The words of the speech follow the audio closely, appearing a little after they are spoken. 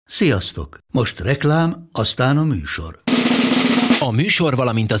Sziasztok! Most reklám, aztán a műsor. A műsor,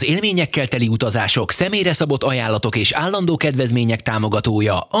 valamint az élményekkel teli utazások, személyre szabott ajánlatok és állandó kedvezmények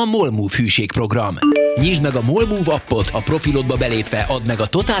támogatója a MOL Move hűségprogram. Nyisd meg a MOL Move appot, a profilodba belépve add meg a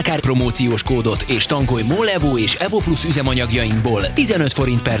Totalcar promóciós kódot és tankolj MOL Evo és Evo Plus üzemanyagjainkból 15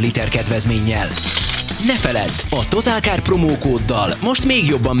 forint per liter kedvezménnyel. Ne feledd, a Totalcar promókóddal most még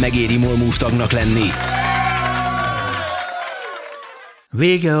jobban megéri MOL Move tagnak lenni.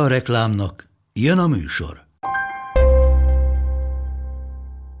 Vége a reklámnak, jön a műsor.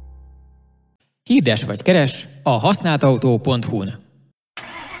 Hirdes vagy keres a használtautó.hu-n.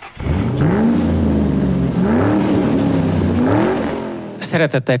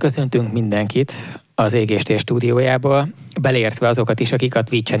 Szeretettel köszöntünk mindenkit az Égéstér stúdiójából, beleértve azokat is, akik a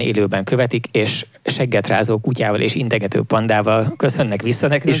Twitch-en élőben követik, és segget rázó kutyával és integető pandával köszönnek vissza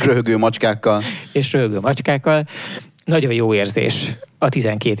nekünk. És röhögő macskákkal. És röhögő macskákkal. Nagyon jó érzés a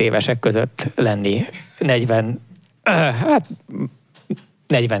 12 évesek között lenni 40-nek.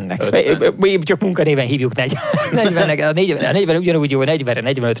 50. Csak munkanéven hívjuk 40-nek. A 40 ugyanúgy jó, 40-re,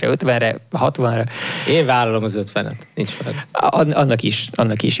 45-re, 50-re, 60-ra. Én vállalom az 50-et. Nincs fel.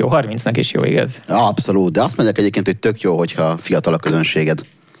 Annak is jó, 30-nak is jó, igaz? Abszolút, de azt mondják egyébként, hogy tök jó, hogyha fiatal a közönséged.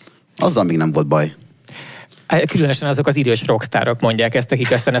 Azzal még nem volt baj. Különösen azok az idős rockstárok mondják ezt,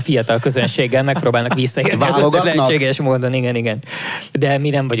 akik aztán a fiatal közönséggel megpróbálnak visszaérni az összes lehetséges módon, igen. De mi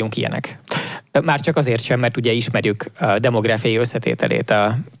nem vagyunk ilyenek. Már csak azért sem, mert ugye ismerjük a demográfiai összetételét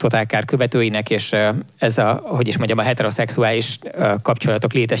a Totalcar követőinek, és ez a heteroszexuális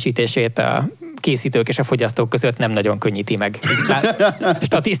kapcsolatok létesítését a készítők és a fogyasztók között nem nagyon könnyíti meg.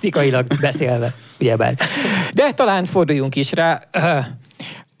 Statisztikailag beszélve, ugyebár. De talán forduljunk is rá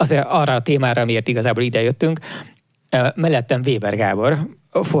azért arra a témára, amiért igazából idejöttünk. Mellettem Weber Gábor,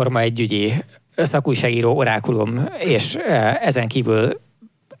 Forma 1 ügyi szakújságíró, orákulum, és ezen kívül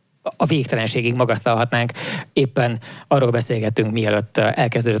a végtelenségig magasztalhatnánk. Éppen arról beszélgettünk, mielőtt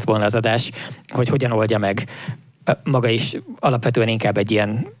elkezdődött volna az adás, hogy hogyan oldja meg maga is alapvetően inkább egy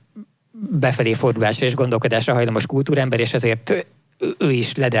ilyen befelé fordulásra és gondolkodásra hajlamos kultúrember, és ezért ő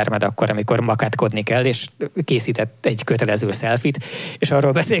is ledermed akkor, amikor makátkodni kell, és készített egy kötelező selfit, és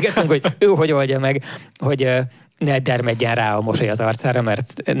arról beszélgetünk, hogy ő hogy oldja meg, hogy ne dermedjen rá a mosoly az arcára,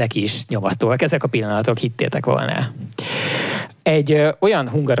 mert neki is nyomasztóak ezek a pillanatok, hittétek volna. Egy olyan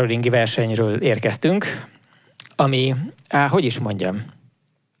hungaroringi versenyről érkeztünk, ami, hogy is mondjam,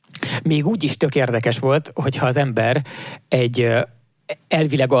 még úgy is tök érdekes volt, hogyha az ember egy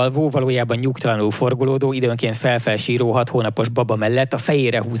elvileg alvó, valójában nyugtalanul forgolódó, időnként felfelsíró 6 hónapos baba mellett a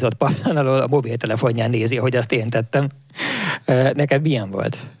fejére húzott paplan alól a mobiltelefonján nézi, hogy azt én tettem. Neked milyen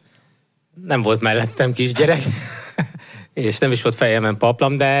volt? Nem volt mellettem kisgyerek, és nem is volt fejemen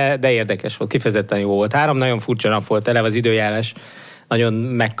paplan, de érdekes volt, kifejezetten jó volt. 3 nagyon furcsa nap volt, eleve az időjárás nagyon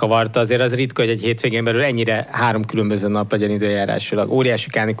megkavarta, azért az ritka, hogy egy hétvégén belül ennyire 3 különböző nap legyen időjárásilag. Óriási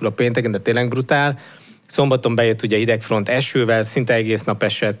kánikula pénteken, de tényleg brutál. Szombaton bejött ugye hidegfront esővel, szinte egész nap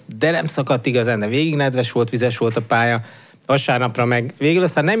esett, de nem szakadt igazán, de végig nedves volt, vizes volt a pálya. Vasárnapra meg végül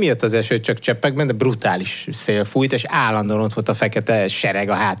aztán nem jött az eső, csak cseppekben, de brutális szél fújt, és állandóan ott volt a fekete sereg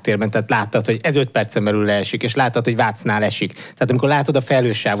a háttérben, tehát láttad, hogy ez 5 percen belül leesik, és láttad, hogy Vácnál esik. Tehát amikor látod a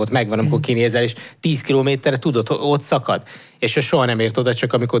felhősávot, megvan, amikor kinézel, és 10 kilométerre tudod, hogy ott szakad. És soha nem ért oda,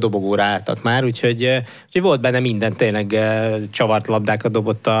 csak amikor dobogóra álltak már, úgyhogy volt benne minden, tényleg csavart labdákat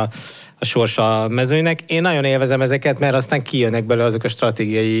dobott a sors a mezőnynek. Én nagyon élvezem ezeket, mert aztán kijönnek belőle azok a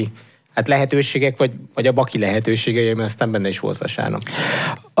stratégiai lehetőségek, vagy a baki lehetőségei, mert aztán benne is volt vasárnap.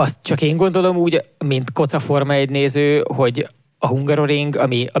 Azt csak én gondolom úgy, mint koca Forma 1 néző, hogy a Hungaroring,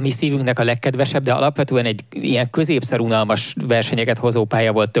 ami a mi szívünknek a legkedvesebb, de alapvetően egy ilyen középszer unalmas versenyeket hozó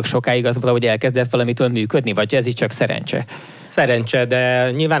pálya volt tök sokáig, az valahogy elkezdett valamitől működni, vagy ez is csak szerencse? Szerencse,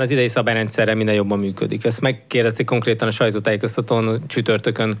 de nyilván az idei szabályrendszerre minden jobban működik. Ezt megkérdezték konkrétan a sajtótájékoztatón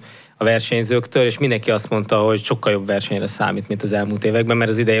csütörtökön a versenyzőktől, és mindenki azt mondta, hogy sokkal jobb versenyre számít, mint az elmúlt években,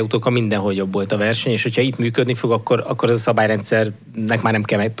 mert az idei autókkal mindenhol jobb volt a verseny, és hogyha itt működni fog, akkor az a szabályrendszernek már nem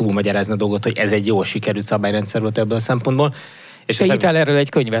kell túlmagyarázni a dolgot, hogy ez egy jól sikerült szabályrendszer volt ebből a szempontból. És te írtál erről egy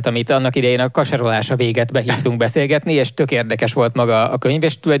könyvet, amit annak idején a kasarolása véget behívtunk beszélgetni, és tök érdekes volt maga a könyv,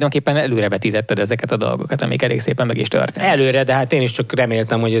 és tulajdonképpen előrevetítetted ezeket a dolgokat, amik elég szépen meg is történnek. Előre, de hát én is csak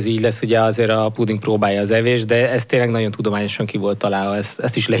reméltem, hogy ez így lesz, ugye azért a puding próbálja az evés, de ez tényleg nagyon tudományosan ki volt találva,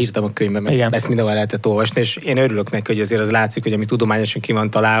 ezt is leírtam a könyvben, mert ezt mindenhol lehetett olvasni, és én örülök neki, hogy azért az látszik, hogy ami tudományosan ki van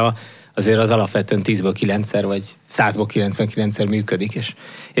találva, azért az alapvetően 10-ből 9-szer, vagy 100-ból 99-szer működik,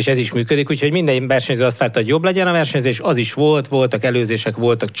 és ez is működik, úgyhogy minden versenyző azt várta, hogy jobb legyen a versenyzés, az is voltak előzések,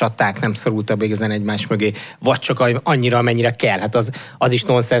 voltak csaták, nem szorultak igazán egymás mögé, vagy csak annyira, amennyire kell. Hát az is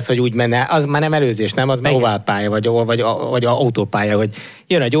nonsens, hogy úgy menne, az már nem előzés, nem? Az már oválpálya, vagy autópálya, hogy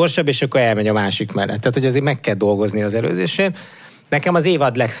jön a gyorsabb, és akkor elmegy a másik mellett. Tehát, hogy azért meg kell dolgozni az előzésért. Nekem az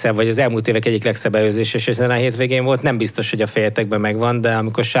évad legszebb, vagy az elmúlt évek egyik legszebb előzés, és ezen a hétvégén volt, nem biztos, hogy a fejetekben megvan, de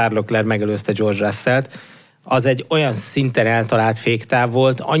amikor Charles Leclerc megelőzte George Russellt, az egy olyan szinten eltalált féktáv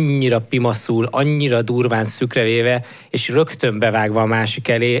volt, annyira pimaszul, annyira durván szükrevéve, és rögtön bevágva a másik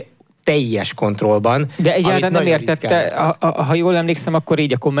elé, teljes kontrollban. De egyáltalán nem értette, ha jól emlékszem, akkor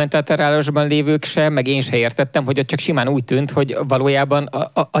így a kommentátorálásban lévők sem, meg én se értettem, hogy ott csak simán úgy tűnt, hogy valójában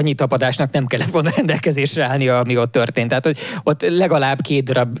annyi tapadásnak nem kellett volna rendelkezésre állni, ami ott történt. Tehát, hogy ott legalább 2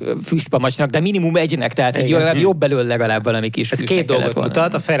 darab füstpamacsnak, de minimum egynek, tehát egy jobb belőle legalább valami kis. Ez 2 dolgot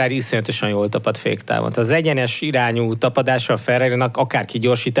mutat, a Ferrari iszonyatosan jól tapad féktávon. Az egyenes irányú tapadása a Ferrari-nak akár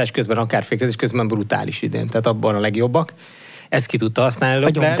kigyorsítás közben, akár fékezés közben brutális idén. Tehát abban a legjobbak. Ezt ki tudta használni. A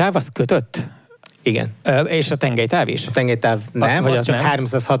nyomtáv az kötött? Igen. És a tengelytáv is? A tengelytáv nem, az csak nem.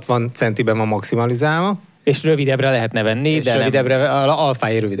 360 centiben van maximalizálva. És rövidebbre lehetne venni, és de rövidebbre,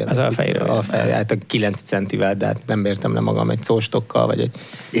 alfája rövidebb. Az alfája rövidebb. Hát a 9 centivel, de hát nem értem le magam egy szóstokkal, vagy egy...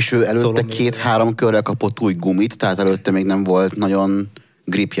 És ő előtte 2-3 körrel kapott új gumit, tehát előtte még nem volt nagyon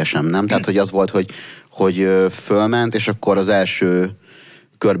gripje sem, nem? Tehát, hogy az volt, hogy fölment, és akkor az első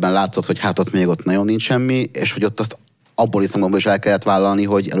körben látszott, hogy hát ott nagyon nincs semmi, és hogy ott azt abból iszomban is el kellett vállalni,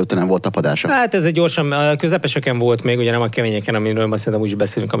 hogy előtte nem volt tapadása. Hát ez egy gyorsan, a közepeseken volt még, ugye nem a keményeken, amiről ma szerintem úgy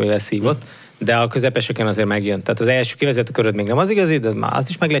beszélünk, amivel szívott, de a közepeseken azért megjön. Tehát az első kivezető köröd még nem az igazi, de már az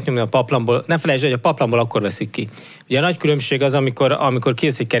is meg lehet nyomni a paplanból. Ne felejtsd, hogy a paplanból akkor veszik ki. Ugye a nagy különbség az, amikor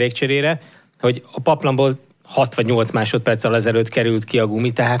kijössz egy kerékcserére, hogy a paplanból 6 vagy 8 másodperccel ezelőtt került ki a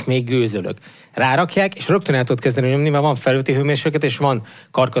gumi, tehát még gőzölök. Rárakják, és rögtön el tudod kezdeni nyomni, mert van felületi hőmérséklet, és van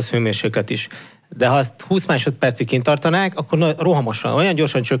karkasz hőmérséklet is. De ha azt 20 másodpercig kint tartanák, akkor rohamosan, olyan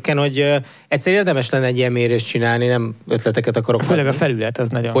gyorsan csökken, hogy egyszer érdemes lenne egy ilyen mérést csinálni, nem ötleteket akarok. Főleg a felület, az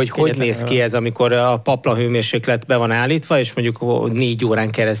nagyon... Hogy néz ki ez, amikor a paplan hőmérséklet be van állítva, és mondjuk 4 órán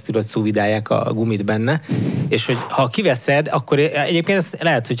keresztül ott szúvidálják a gumit benne, és hogy ha kiveszed, akkor egyébként ez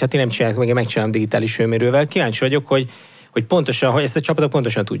lehet, hogy ha ti nem csinálják, meg én megcsinálom digitális hőmérővel, kíváncsi vagyok, hogy pontosan, hogy ezt a csapatok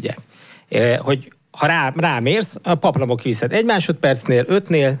pontosan tudják. Hogy ha rámérsz, a paplanból kiviszed 1 másodpercnél,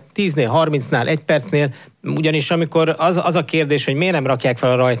 5-nél, 10-nél, 30-nál, 1 percnél, ugyanis amikor az a kérdés, hogy miért nem rakják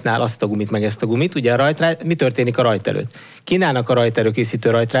fel a rajtnál azt a gumit, meg ezt a gumit, ugye mi történik a rajt előtt? Kínálnak a rajterőkészítő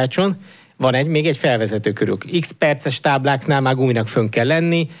rajtrácson, van még egy felvezető körük. X perces tábláknál már guminak fönn kell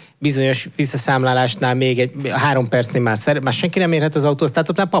lenni, bizonyos visszaszámlálásnál még 3 percnél már senki nem érhet az autóhoz, tehát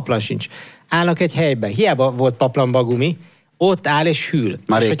ott már paplan sincs. Állnak egy helyben, hiába volt paplanba a gumi, ott áll és hűl.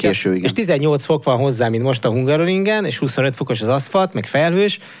 Már egy késő, igen. És 18 fok van hozzá, mint most a Hungaroringen, és 25 fokos az aszfalt, meg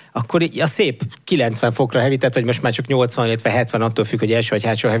felhős, akkor a szép 90 fokra hevített, vagy most már csak 80, illetve 70, attól függ, hogy első vagy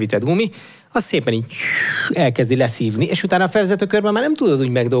hátsó hevített gumi, az szépen így elkezdi leszívni, és utána a felvezetőkörben már nem tudod úgy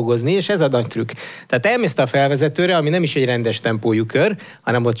megdolgozni, és ez a nagy trükk. Tehát elmész a felvezetőre, ami nem is egy rendes tempójú kör,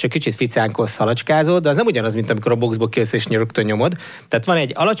 hanem ott csak kicsit ficánkoz, halacskázod, de az nem ugyanaz, mint amikor a boxból kész és rögtön nyomod. Tehát van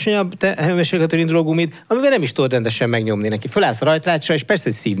egy alacsonyabb hőmérsékletű induló gumid, amivel nem is tudod rendesen megnyomni neki. Fölállsz a rajtrácsra, és persze,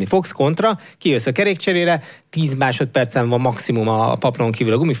 hogy szívni fogsz kontra, kijössz a kerékcserére, 10 másodpercen van maximum a paplanon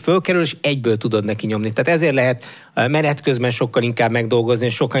kívül a gumi, fölkerül, és egyből tudod neki nyomni. Tehát ezért lehet menet közben sokkal inkább megdolgozni,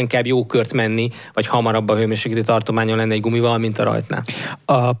 és sokkal inkább jó kört menni, vagy hamarabb a hőmérsékleti tartományon lenne egy gumival, mint a rajtnál.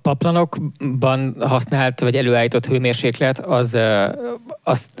 A paplanokban használt, vagy előállított hőmérséklet,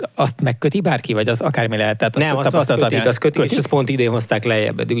 azt megköti bárki, vagy az akármi lehet? Tehát nem, azt kötik, és azt pont idén hozták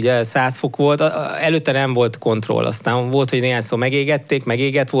lejjebb. Eddig ugye 100 fok volt, előtte nem volt kontroll, aztán volt, hogy néhányszor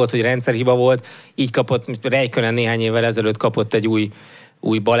megégett, volt, hogy rendszerhiba volt, így kapott, Räikkönen néhány évvel ezelőtt kapott egy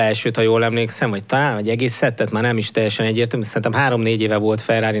új balelsőt, ha jól emlékszem, vagy talán egy egész szettet, már nem is teljesen egyértelmű, szerintem 3-4 éve volt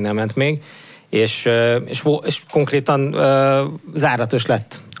Ferrari, nem ment még, és konkrétan záratos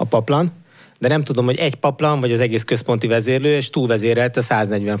lett a paplan, de nem tudom, hogy egy paplan, vagy az egész központi vezérlő, és túlvezérelte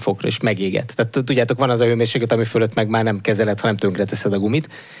 140 fokra, és megégett. Tehát tudjátok, van az a hőmérséklet, ami fölött meg már nem kezeled, hanem tönkreteszed a gumit,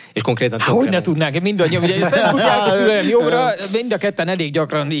 és konkrétan hogy ne tudnánk, mindannyian, ugye szedkutják a szüleim jobbra, mind a ketten elég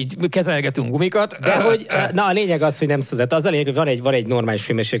gyakran így kezelgetünk gumikat. De hogy, a lényeg az, hogy nem szület. Az a lényeg, hogy van egy normális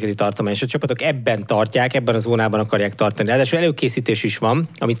hőmérsékleti tartomány, és a csapatok ebben tartják, ebben a zónában akarják tartani. Ráadásul előkészítés is van,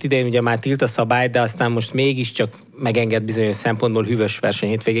 amit idején ugye már tilt a szabály, de aztán most mégiscsak megenged bizonyos szempontból hűvös verseny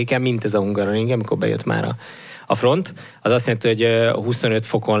hétvégéken, mint ez a Hungaroring, amikor bejött már a a front, az azt jelenti, hogy 25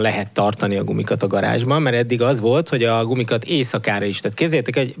 fokon lehet tartani a gumikat a garázsban, mert eddig az volt, hogy a gumikat éjszakára is. Tehát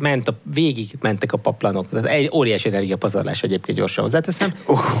képzeljétek, hogy végig mentek a paplanok. Tehát egy óriási energiapazarlás egyébként gyorsan hozzáteszem.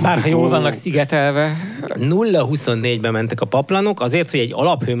 Bár ha jól vannak szigetelve. 0-24-ben mentek a paplanok azért, hogy egy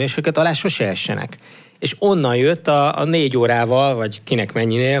alaphőmérséklet alá sose essenek. És onnan jött a 4 órával, vagy kinek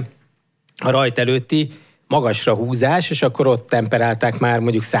mennyinél, a rajt előtti magasra húzás, és akkor ott temperálták már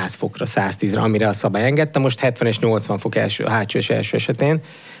mondjuk 100 fokra, 110-re, amire a szabály engedte. Most 70 és 80 fok hátsó és első esetén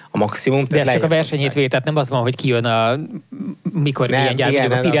a maximum. De ez csak a versenyét tehát nem az van, hogy kijön mikor milyen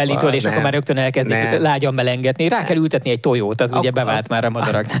gyár, a Pirellitől, és akkor már rögtön elkezdik lágyan melengetni. Rá kell ültetni egy tojót, az ugye bevált már a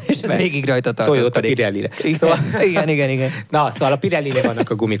madaraknál, és ez végig rajta tartózkodik. Tojót a Pirellire. Szóval, igen. Na, szóval a Pirellire vannak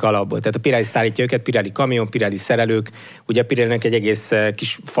a gumik alapból. Tehát a Pirelli szállítja őket, Pirelli kamion, Pirelli szerelők. Ugye a Pirellinek egy egész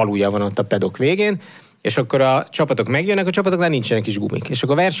kis faluja van ott a pedok végén, és akkor a csapatok megjönnek, a csapatoknál nincsenek is gumik. És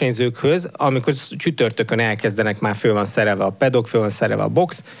akkor a versenyzőkhöz, amikor csütörtökön elkezdenek, már föl van szerelve a pedok, föl van szerelve a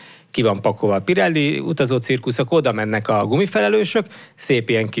box, ki van pakolva a Pirelli utazó cirkusz, akkor oda mennek a gumifelelősök, szép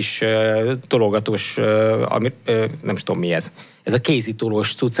ilyen kis tologatós, nem tudom mi ez. Ez a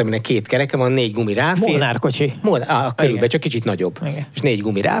kézitolós cucc, aminek 2 kereke van, 4 gumi ráfér. Molnárkocsi. Körülbelül, csak kicsit nagyobb. Igen. És 4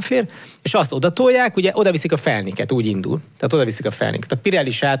 gumi ráfér, és azt oda tolják, ugye oda viszik a felniket, úgy indul. Tehát oda viszik a felniket. A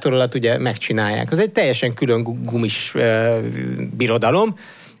Pirelli sátor alatt ugye megcsinálják. Az egy teljesen külön gumis birodalom,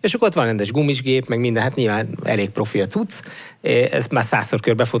 és akkor ott van rendes gumisgép, meg minden, hát nyilván elég profi a cucc. Ezt már 100-szor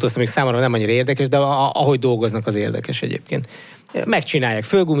körbefotóztam, még számomra nem annyira érdekes, de ahogy dolgoznak, az érdekes egyébként. Megcsinálják,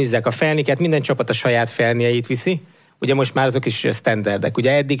 fölgumizzák a felniket, minden csapat a saját felnieit viszi. Ugye most már azok is standardek.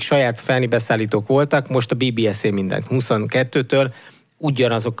 Ugye eddig saját felni beszállítók voltak, most a BBS-é minden. 22-től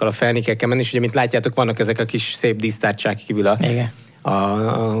ugyanazokkal a felnikekkel menni, és ugye, mint látjátok, vannak ezek a kis szép dísztárcsák kívül a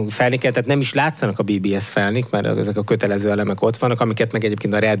felniket, tehát nem is látszanak a BBS felnik, mert ezek a kötelező elemek ott vannak, amiket meg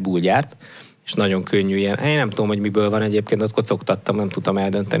egyébként a Red Bull gyárt, és nagyon könnyű ilyen. Én nem tudom, hogy miből van egyébként, ott kocogtattam, nem tudtam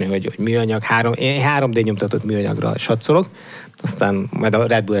eldönteni, hogy műanyag, én 3D nyomtatott műanyagra satszolok, aztán majd a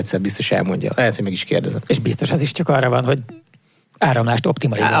Red Bull egyszer biztos elmondja. Lehet, hogy meg is kérdezem. És biztos az is csak arra van, hogy áramlást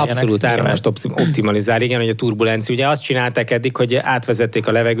optimalizáljanak. Abszolút áramlást optimalizál, igen, hogy a turbulencia. Ugye azt csinálták eddig, hogy átvezették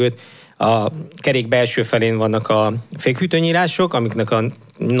a levegőt, a kerék belső felén vannak a fékhűtőnyílások, amiknek a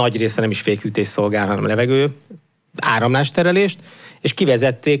nagy része nem is fékhűtés szolgál, hanem levegő áramlásterelést, és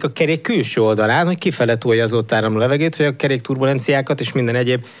kivezették a kerék külső oldalán, hogy kifele tolja az ott áramló levegőt, hogy a kerék turbulenciákat és minden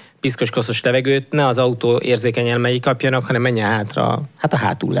egyéb piszkos-koszos levegőt ne az autó érzékeny elmei kapjanak, hanem menjen hátra, hát a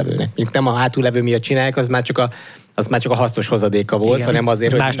hátullevőnek. Nem a hátullevő miatt csinálják, az már csak a hasznos hozadéka volt, igen, hanem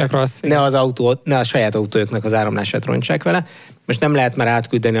azért, hogy ne a saját autójuknak az áramlását rontsák vele. Most nem lehet már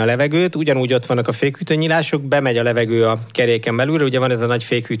átküldeni a levegőt, ugyanúgy ott vannak a fékhűtőnyílások, bemegy a levegő a keréken belülre, ugye van ez a nagy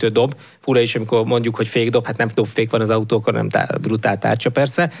fékhűtő dob, fura is, amikor mondjuk, hogy fékdob, hát nem dobfék van az autókon, nem brutál tárcsa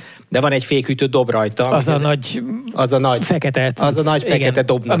persze, de van egy fékhűtő dob rajta. Az a nagy fekete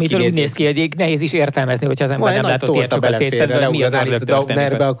dobnak. Amitől úgy néz ki, hogy nehéz is értelmezni, hogyha az ember nem látott ilyet sokat szétszedve, mi az ördög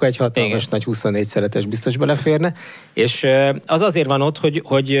történik. Akkor egy hatalmas nagy 24 szeretes biztos beleférne. És az azért van ott,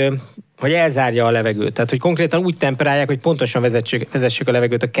 hogy elzárja a levegőt. Tehát, hogy konkrétan úgy temperálják, hogy pontosan vezessék a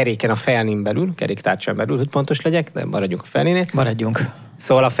levegőt a keréken a felnin belül, keréktárcsán belül, hogy pontos legyek, de maradjunk a felninél. Maradjunk.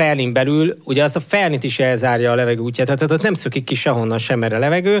 Szóval a felnin belül, ugye azt a felnit is elzárja a levegő útját, tehát ott nem szökik ki sehonnan sem erre a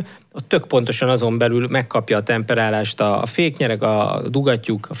levegő, ott tök pontosan azon belül megkapja a temperálást a féknyereg, a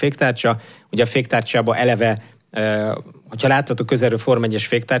dugattyúk, a féktárcsa. Ugye a féktárcsában eleve, hogyha láttatok közelről Form 1-es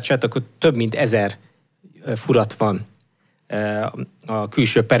féktárcsát, akkor több mint 1000 furat van a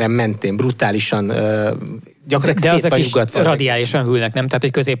külső perem mentén, brutálisan gyakorlatilag szétvajugatva. Radiálisan hűlnek, nem? Tehát,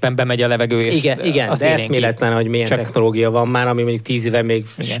 hogy középen bemegy a levegő, és igen, de eszméletlen, hogy milyen technológia van már, ami mondjuk 10 éve még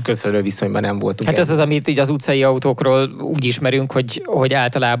közvetlenül viszonyban nem voltunk. Hát ez az, amit így az utcai autókról úgy ismerünk, hogy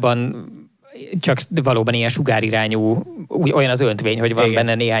általában csak valóban ilyen sugárirányú, olyan az öntvény, hogy van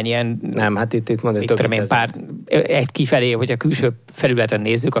benne néhány ilyen... Nem, hát itt mondod, több egy kifelé, hogy a külső felületen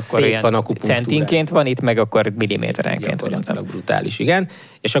nézzük, akkor olyan centinként van, itt meg akkor milliméterenként. Gyakorlatilag brutális, igen.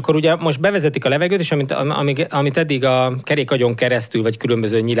 És akkor ugye most bevezetik a levegőt, és amit eddig a kerékagyon keresztül, vagy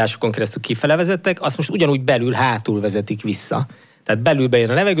különböző nyílásokon keresztül kifele vezettek, azt most ugyanúgy belül, hátul vezetik vissza. Tehát belül bejön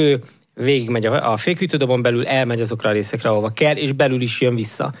a levegő, végigmegy a fékhűtődobon belül, elmegy azokra a részekre, ahova kell, és belül is jön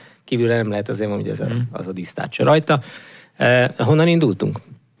vissza. Kívülre nem lehet, azért van, hogy az a dísztárcsa rajta. Honnan indultunk?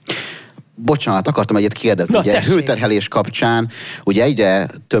 Bocsánat, akartam egyet kérdezni. Ugye hőterhelés kapcsán ugye egyre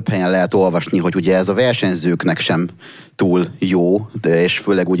több helyen lehet olvasni, hogy ugye ez a versenyzőknek sem túl jó, és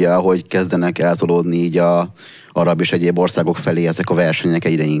főleg ugye, ahogy kezdenek eltolódni így a arab és egyéb országok felé ezek a versenyek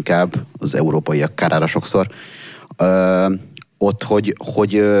egyre inkább, az európaiak kárára sokszor. Ott,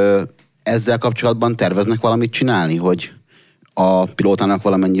 hogy ezzel kapcsolatban terveznek valamit csinálni, hogy a pilótának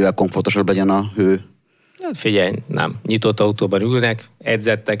valamennyivel komfortosabb legyen a hő Hát figyelj, nem. Nyitott autóban ülnek,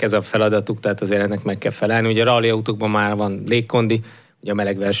 edzettek, ez a feladatuk, tehát azért ennek meg kell felelni. Ugye a rally autókban már van légkondi, ugye a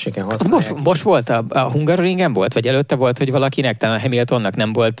meleg versenyeken használják. Most volt a Hungaroringen volt, vagy előtte volt, hogy valakinek, talán a Hamiltonnak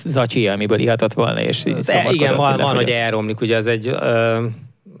nem volt zacsi, amiből ihatott volna, és igen, van, hogy elromlik, ugye ez egy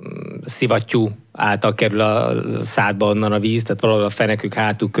szivattyú által kerül a szádba onnan a víz, tehát valahol a fenekük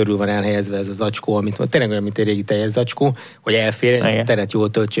hátul körül van elhelyezve ez a zacskó, amit tényleg olyan, mint egy régi teljes zacskó, hogy elfér, teret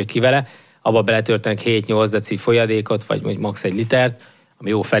jól töltsék ki vele, abba beletöltenek 7-8 deci folyadékot, vagy max. 1 litert, ami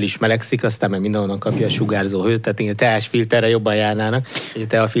jó fel is melegszik, aztán meg mindenhonnan kapja a sugárzó hőt, tehát igen, teás filterre jobban járnának.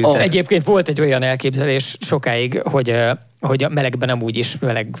 Egyébként volt egy olyan elképzelés sokáig, hogy a melegben nem úgy is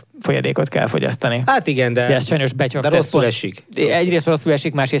meleg folyadékot kell fogyasztani. Hát igen, de ez sajnos de rosszul esik. Egyrészt rosszul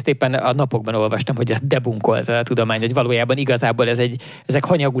esik, másrészt éppen a napokban olvastam, hogy ezt debunkolta a tudomány, hogy valójában igazából ezek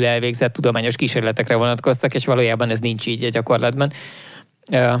hanyagul elvégzett tudományos kísérletekre vonatkoztak, és valójában ez nincs így a gyakorlatban.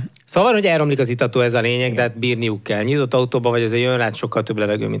 Szóval, hogy elromlik az itató, ez a lényeg, de hát bírniuk kell. Nyitott autóban vagy azért jön rá sokkal több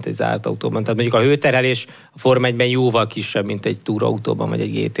levegő, mint egy zárt autóban. Tehát mondjuk a hőterhelés a Forma 1-ben jóval kisebb, mint egy túraautóban vagy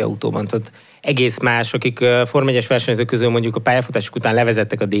egy GT autóban. Tehát egész más, akik Forma 1-es versenyzők közül mondjuk a pályafutások után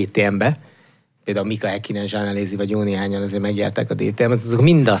levezettek a DTM-be, például Mika Häkkinen, Jean Alesi vagy jó néhányan azért megjárták a DTM-et, azok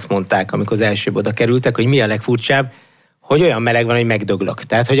mind azt mondták, amikor az elsőbb oda kerültek, hogy mi a legfurcsább, hogy olyan meleg van, hogy megdöglök.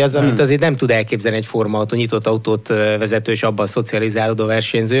 Tehát, hogy az, amit azért nem tud elképzelni egy formautó, nyitott autót vezető és abban szocializálódó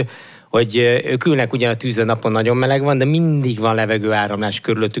versenyző, hogy ők ülnek ugyan a tűzön, napon nagyon meleg van, de mindig van levegő áramlás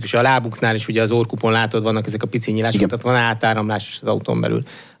körülöttük, és a lábuknál is ugye az orkupon látod, vannak ezek a pici nyílások, tehát van átáramlás az autón belül,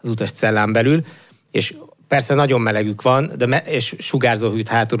 az utas cellán belül, és persze nagyon melegük van, és sugárzó hűt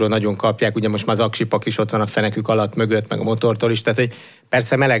hátulról nagyon kapják, ugye most már az aksipak is ott van a fenekük alatt, mögött, meg a motortól is, tehát hogy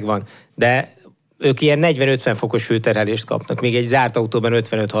persze meleg van, de ők ilyen 40-50 fokos hőterhelést kapnak. Még egy zárt autóban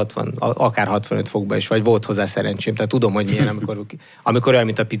 55-60, akár 65 fokban is, vagy volt hozzá szerencsém. Tehát tudom, hogy milyen, amikor olyan,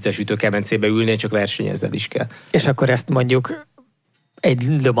 mint a pizzasütő kemencébe ülnél, csak versenyezned is kell. És akkor ezt mondjuk egy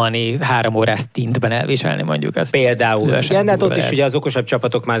Le Mani 3 órás stintben elviselni mondjuk ezt. Például. Igen, de hát ott is ugye az okosabb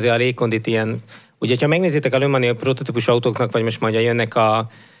csapatok már a légkondit ilyen, ugye ha megnézitek a Le Mani prototípus autóknak, vagy most majd jönnek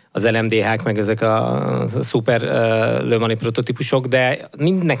az LMDH-k, meg ezek a szuper Le Mani prototípusok, de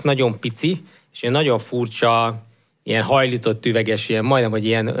mindnek nagyon pici, és ilyen nagyon furcsa, ilyen hajlított üveges, ilyen majdnem, hogy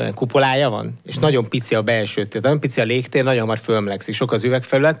ilyen kupolája van, és nagyon pici a belső tér, nagyon pici a légtér, nagyon hamar fölmelegszik, sok az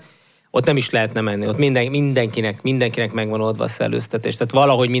üvegfelület, ott nem is lehetne menni, ott mindenkinek megvan oldva a szellőztetés. Tehát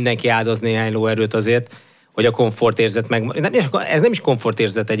valahogy mindenki áldoz néhány lóerőt azért, hogy a komfortérzet ez nem is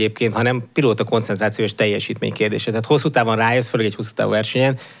komfortérzet egyébként, hanem pilóta koncentráció és teljesítmény kérdése. Tehát hosszú távon rájössz, főleg egy hosszú távú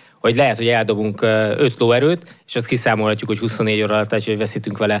versenyen, hogy lehet, hogy eldobunk 5 lóerőt, és azt kiszámolhatjuk, hogy 24 óra alatt, hogy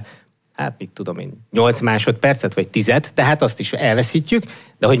veszítünk vele, hát mit tudom én, 8 másodpercet, vagy 10, tehát azt is elveszítjük,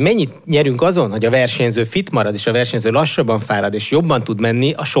 de hogy mennyit nyerünk azon, hogy a versenyző fit marad, és a versenyző lassabban fárad, és jobban tud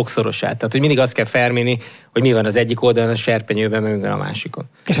menni, a sokszorosát. Tehát, hogy mindig azt kell felmérni, hogy mi van az egyik oldalon, a serpenyőben, meg a másikon.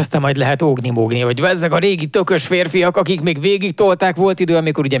 És aztán majd lehet ógni-mógni, hogy ezek a régi tökös férfiak, akik még végig tolták, volt idő,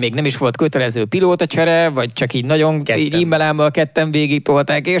 amikor ugye még nem is volt kötelező pilótacsere, vagy csak így nagyon így immelámmal ketten végig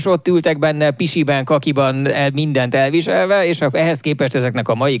tolták, és ott ültek benne pisiben, kakiban mindent elviselve, és ehhez képest ezeknek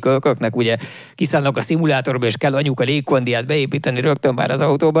a mai kölköknek ugye kiszállnak a szimulátorba, és kell anyuka légkondiát beépíteni rögtön már az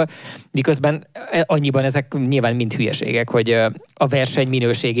autóba, miközben annyiban ezek nyilván mind hülyeségek, hogy a verseny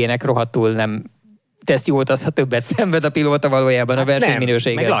minőségének rohadtul nem tesz jót az, ha többet szenved a pilóta, valójában a verseny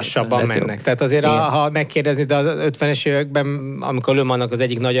minősége. Meg lassabban mennek. Jó. Tehát azért, ha megkérdezni, de az 50-es években, amikor Le Mansnak az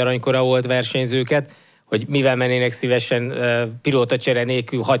egyik nagy aranykora volt versenyzőket, hogy mivel mennének szívesen pilótacsere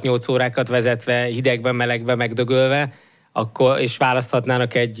nélkül 6-8 órákat vezetve, hidegben, melegben, megdögölve, akkor, és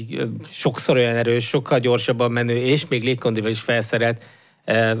választhatnának egy sokszor olyan erős, sokkal gyorsabban menő, és még légkondival is felszerelt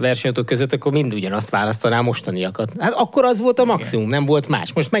versenyautók között, akkor mind ugyanazt választaná mostaniakat. Hát akkor az volt a maximum, nem volt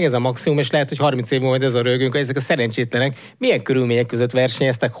más. Most meg ez a maximum, és lehet, hogy 30 év múlva majd ez a rögünk, hogy ezek a szerencsétlenek milyen körülmények között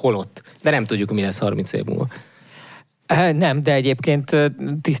versenyeztek, holott. De nem tudjuk, mi lesz 30 év múlva. Nem, de egyébként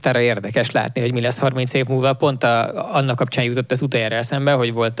tisztára érdekes látni, hogy mi lesz 30 év múlva. Pont annak kapcsán jutott ez utoljára eszembe,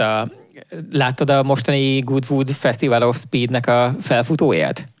 hogy volt láttad a mostani Goodwood Festival of Speednek a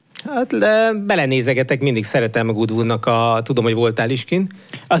felfutóját? Hát belenézegetek, mindig szeretem a Goodwoodnak tudom, hogy voltál is kint.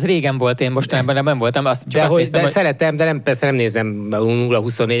 Az régen volt, én mostanában nem voltam. De szeretem, de persze nem nézem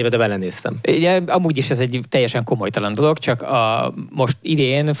 0-24-be, de belenéztem. Ugye, amúgy is ez egy teljesen komolytalan dolog, csak most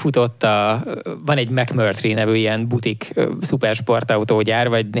idén futott van egy McMurtry nevű ilyen butik szupersportautógyár,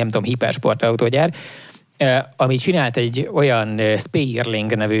 vagy nem tudom, hipersportautógyár, ami csinált egy olyan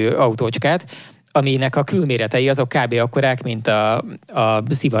Speierling nevű autócskát, aminek a külméretei azok kb. Akkorák, mint a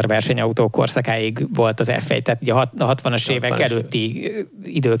szivarversenyautók korszakáig volt az F1, tehát ugye a 60-as évek előtti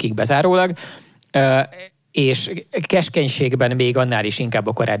időkig bezárólag. és keskenységben még annál is inkább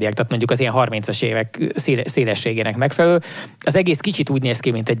a korábbiak, tehát mondjuk az ilyen 30-as évek szélességének megfelelő. Az egész kicsit úgy néz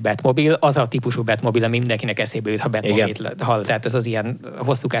ki, mint egy Batmobil, az a típusú Batmobil, ami mindenkinek eszébe jut, ha Batmobilt hall. Tehát ez az ilyen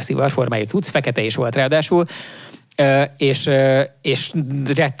hosszúkás szivarformájú cucc, fekete is volt ráadásul, és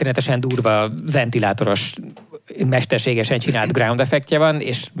rettenetesen durva ventilátoros, mesterségesen csinált ground effektje van,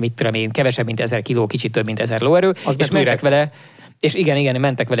 és mit tudom én, kevesebb, mint 1000 kiló, kicsit több, mint 1000 lóerő, és mentek vele, és igen,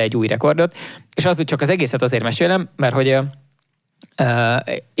 mentek vele egy új rekordot, és az, hogy csak az egészet azért mesélem, mert hogy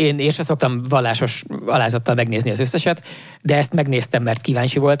én sem szoktam vallásos alázattal megnézni az összeset, de ezt megnéztem, mert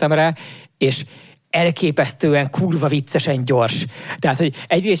kíváncsi voltam rá, és elképesztően kurva viccesen gyors. Tehát, hogy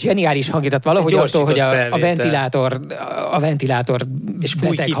egyrészt zseniális hangja, tehát valahogy attól, hogy a ventilátor és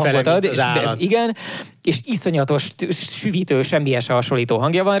beteg hangot ad, igen, és iszonyatos, süvítő, semmihez hasonlító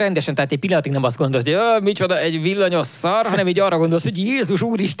hangja van rendesen, tehát egy pillanatig nem azt gondolsz, hogy micsoda, egy villanyos szar, hanem így arra gondolsz, hogy Jézus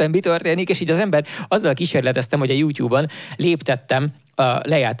Úristen, mi történik, és így az ember azzal kísérleteztem, hogy a YouTube-on léptettem a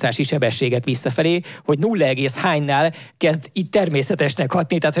lejátszási sebességet visszafelé, hogy 0,hánynál kezd így természetesnek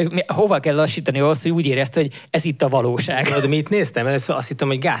hatni, tehát hogy hova kell lassítani ahhoz, hogy úgy érezte, hogy ez itt a valóság. De mit néztem? Mert azt hittem,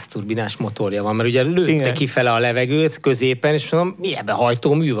 hogy gázturbinás motorja van, mert ugye lőtte kifele a levegőt középen, és mondom, mi ebben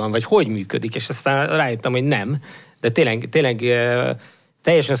hajtómű van, vagy hogy működik, és aztán rájöttem, hogy nem. De tényleg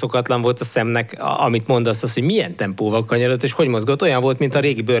teljesen szokatlan volt a szemnek, amit mondasz, az, hogy milyen tempóval kanyarodott, és hogy mozgott. Olyan volt, mint a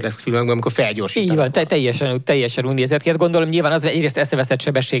régi burleszk filmekben, amikor felgyorsítanak. Így van, teljesen úgy nézett ki. Hát gondolom nyilván az egyrészt eszeveszett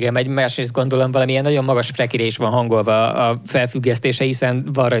sebessége megy, másrészt gondolom valamilyen nagyon magas frekire van hangolva a felfüggesztése, hiszen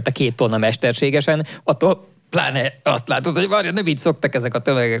van rajta 2 tonna mesterségesen, attól pláne azt látod, hogy várja, nem így szoktak ezek a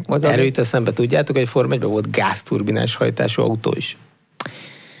tömegek mozogni. Erről jut eszembe, tudjátok, hogy Forma 1-ben volt gázturbinás hajtású autó is.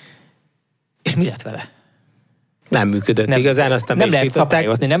 És mi lett vele? Nem működött. Nem, igazán azt nem lehet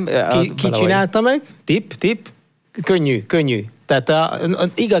szabályozni. Ki csinálta meg? Tipp. Könnyű. Tehát a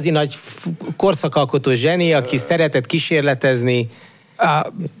igazi nagy korszakalkotó zseni, aki szeretett kísérletezni,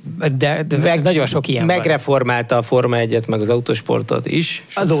 de nagyon sok ilyen megreformálta a Forma 1-et, meg az autósportot is.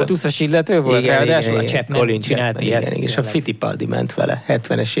 A Lotusos illető volt, ráadásul a Chapman csinált ilyet. És a Fittipaldi ment vele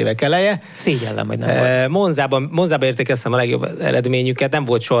 70-es évek eleje. Szégyellem, hogy nem volt. Monzába értékeztem a legjobb eredményüket, nem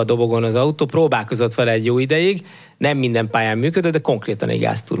volt soha dobogon az autó, próbálkozott vele egy jó ideig, nem minden pályán működött, de konkrétan egy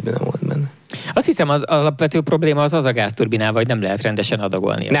gázturbina volt benne. Azt hiszem, az alapvető probléma az a gázturbinával, hogy nem lehet rendesen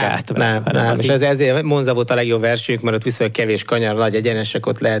adagolni a gázt. Nem. És ezért Monza volt a legjobb versenyük, mert ott viszonylag kevés kanyar, nagy egyenesek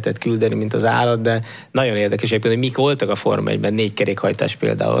ott lehetett küldeni, mint az állat, de nagyon érdekes egyébként, hogy mik voltak a Forma 1-ben, 4 kerékhajtás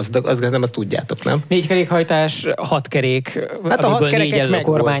például. Azt tudjátok, nem? 4 kerékhajtás, 6 kerék, hát a 6 kerekek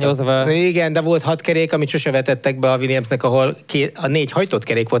kormányozva. Igen, de volt 6 kerék, amit sose vetettek be a Williamsnek, ahol a 4 hajtott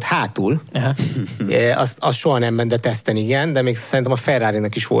kerék volt hátul. Az soha nem ment, de teszten igen, de még szerintem a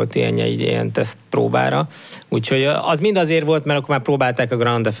Ferrari-nak is volt ilyen teszt próbára. Úgyhogy az mind azért volt, mert akkor már próbálták a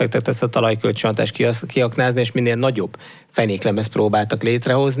ground effektet, ezt a talajkölcsönhatást kiaknázni, és minél nagyobb fenéklemez próbáltak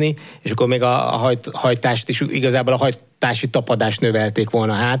létrehozni, és akkor még a hajtást is, igazából a hajtási tapadást növelték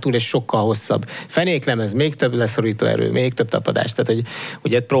volna hátul, és sokkal hosszabb fenéklemez, még több leszorító erő, még több tapadás. Tehát, hogy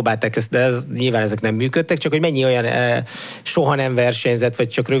ugye próbálták ezt, de nyilván ezek nem működtek, csak hogy mennyi olyan soha nem versenyzett, vagy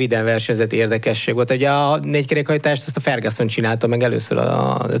csak röviden versenyzett érdekesség volt. Ugye a 4 kerékhajtást azt a Ferguson csinálta meg először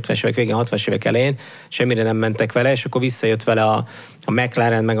a 50-es évek végén, 60-as évek elején, semmire nem mentek vele, és akkor visszajött vele a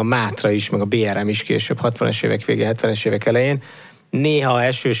McLaren, meg a Matra is, meg a BRM is később, 60-as évek végén, 70-es évek elején. Néha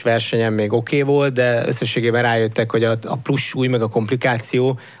elsős versenyen még oké volt, de összességében rájöttek, hogy a plusz súly meg a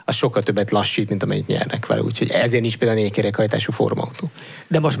komplikáció az sokkal többet lassít, mint amennyit nyernek vele. Úgyhogy ezért is például 4 kerékhajtású formautó.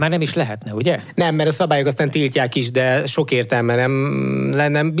 De most már nem is lehetne, ugye? Nem, mert a szabályok aztán tiltják is, de sok értelme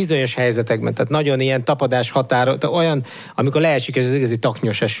nem bizonyos helyzetekben. Tehát nagyon ilyen tapadás határ, olyan, amikor leesik, és az igazi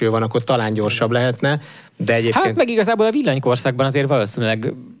taknyos eső van, akkor talán gyorsabb lehetne, de egyébként... Hát meg igazából a villanykorszakban azért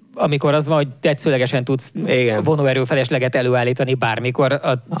valószínűleg amikor az van, hogy tetszőlegesen tudsz vonóerő felesleget előállítani bármikor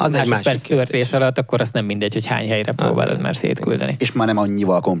a másodperc tört rész alatt, akkor azt nem mindegy, hogy hány helyre próbálod már szétküldeni. És már nem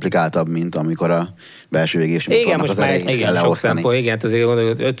annyival komplikáltabb, mint amikor a belső égési motornak az erejét kell leosztani. Igen, azért gondolom,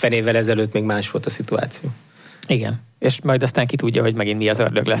 hogy 50 évvel ezelőtt még más volt a szituáció. Igen. És majd aztán ki tudja, hogy megint mi az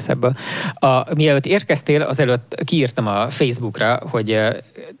ördög lesz ebből. Mielőtt érkeztél, azelőtt kiírtam a Facebookra, hogy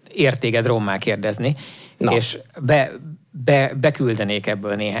értéged rommá kérdezni, és beküldenék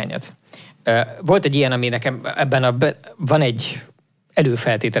ebből néhányat. Volt egy ilyen, ami nekem van egy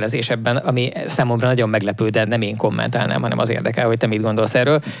előfeltételezés ebben, ami számomra nagyon meglepő, de nem én kommentálnám, hanem az érdekel, hogy te mit gondolsz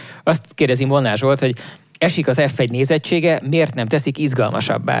erről. Azt kérdezi Molnár Zsolt, hogy esik az F1 nézettsége, miért nem teszik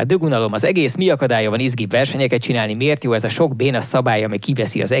izgalmasabbá? Dögunalom az egész, mi akadálya van izgibb versenyeket csinálni, miért jó ez a sok béna szabály, ami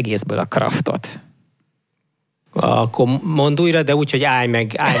kiveszi az egészből a kraftot? Akkor mondd újra, de úgy, hogy állj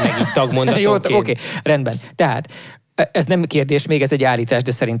meg itt tagmondatonként. Jó, oké, rendben. Tehát Ez nem kérdés, még ez egy állítás,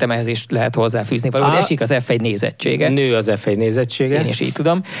 de szerintem ehhez is lehet hozzáfűzni valahogy. Esik az F1 nézettsége. Nő az F1 nézettsége. Én is így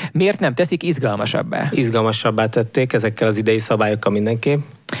tudom. Miért nem teszik izgalmasabbá? Izgalmasabbá tették ezekkel az idei szabályokkal mindenképp.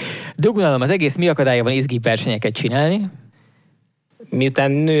 Dögunalom az egész, mi akadálya van izgibb versenyeket csinálni?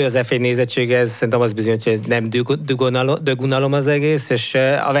 Miután nő az F1 nézettsége, ez szerintem az bizonyítja, hogy nem dögunalom az egész, és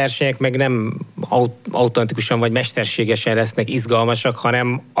a versenyek meg nem automatikusan vagy mesterségesen lesznek izgalmasak,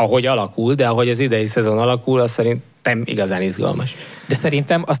 hanem ahogy alakul, de ahogy az idei szezon alakul, az szerintem igazán izgalmas. De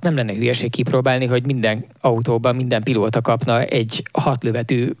szerintem azt nem lenne hülyeség kipróbálni, hogy minden autóban minden pilóta kapna egy 6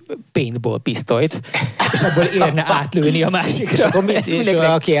 lövetű paintball pisztolyt, és abból érne átlőni a másikra. És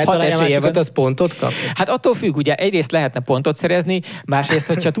aki eltalálja a másikat, az pontot kap? Hát attól függ, ugye egyrészt lehetne pontot szerezni, másrészt,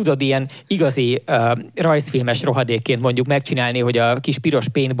 hogyha tudod ilyen igazi rajzfilmes rohadékként mondjuk megcsinálni, hogy a kis piros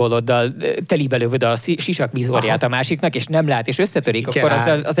paintballoddal telibe lövöd a sisakvizorját a másiknak, és nem lát, és összetörik, akkor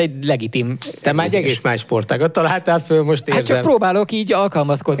az egy legitim... Te már egy egész más sportágat találtál föl, most érzem. Hát csak próbálok így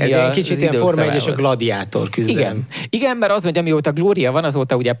alkalmazkodni. Ez egy kicsit ilyen Forma 1 és a gladiátor küzdelem. Igen, mert az, hogy amióta Glória van,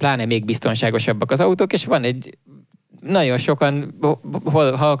 azóta ugye pláne még biztonságosabbak az autók, és van egy nagyon sokan,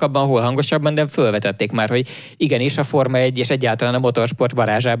 hol halkabban, hol hangosabban, de fölvetették már, hogy igenis a Forma 1 és egyáltalán a motorsport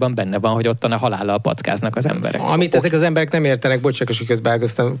varázsában benne van, hogy ottan a halállal packáznak az emberek. Amit ezek az emberek nem értenek, bocsánat, hogy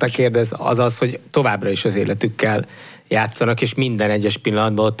közbeágaztam, te kérdez, az, hogy továbbra is az életükkel játszanak, és minden egyes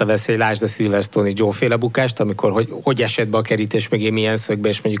pillanatban ott a veszély, lásd a Silverstone-i Joe-féle bukást, amikor hogy esett be a kerítés mögé, milyen szögbe,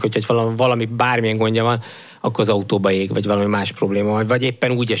 és mondjuk, hogy valami bármilyen gondja van, akkor az autóba ég, vagy valami más probléma van, vagy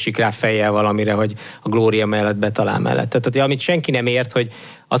éppen úgy esik rá fejjel valamire, hogy a Glória mellett betalál mellett. Tehát amit senki nem ért, hogy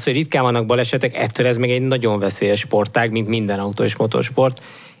az, hogy ritkán vannak balesetek, ettől ez még egy nagyon veszélyes sportág, mint minden autó és motorsport,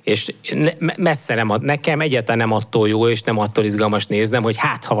 és messze nem ad, nekem egyáltalán nem attól jó, és nem attól izgalmas néznem, hogy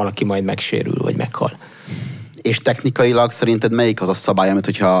hát, ha valaki majd megsérül, vagy meghal. És technikailag szerinted melyik az a szabály, amit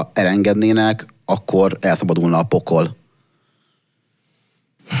hogyha elengednének, akkor elszabadulna a pokol?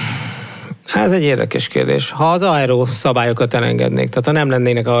 Ez egy érdekes kérdés. Ha az aero szabályokat elengednék, tehát ha nem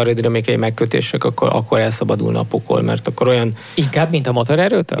lennének aerodinamikai megkötések, akkor elszabadulna a pokol, mert akkor olyan... Inkább, mint a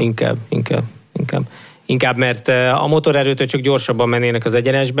motorerőtől? Inkább, mert a motorerőtől csak gyorsabban mennének az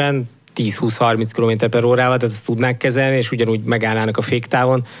egyenesben, 10-20-30 km/h-val, tehát ezt tudnák kezelni, és ugyanúgy megállnának a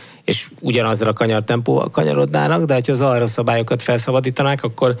féktávon, és ugyanazzal a kanyartempóval kanyarodnának, de ha az aero szabályokat felszabadítanák,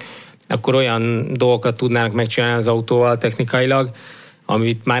 akkor olyan dolgokat tudnának megcsinálni az autóval technikailag,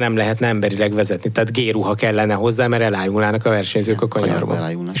 amit már nem lehetne emberileg vezetni. Tehát G-ruha kellene hozzá, mert elájulnának a versenyzők a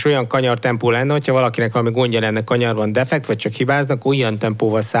kanyarban. És olyan kanyartempó lenne, hogyha valakinek valami gondja lenne kanyarban, defekt, vagy csak hibáznak, olyan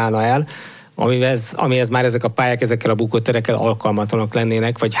tempóval szállna el, amihez már ezek a pályák, ezekkel a bukóterekkel alkalmatlanak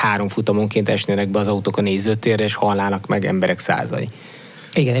lennének, vagy 3 futamonként esnének be az autók a nézőtérre, és halnának meg emberek százai.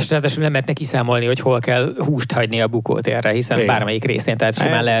 Igen, és ráadásul nem lehetne kiszámolni, hogy hol kell húst hagyni a bukótérre, hiszen igen, bármelyik részén, tehát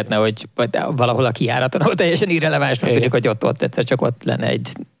simán lehetne, hogy valahol a kijáraton, ahol teljesen irreleváns, tudjuk, hogy ott egyszer csak ott lenne egy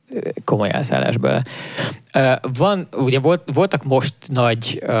komoly elszállásból. Ugye voltak most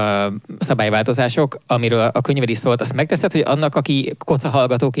nagy szabályváltozások, amiről a könyved is szólt, azt megteszed, hogy annak, aki koca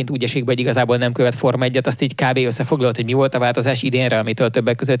hallgatóként úgy esik, hogy igazából nem követ Forma 1-et, azt így kb. Összefoglalod, hogy mi volt a változás idénre, amitől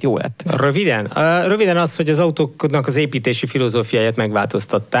többek között jó lett? Röviden az, hogy az autóknak az építési filozófiáját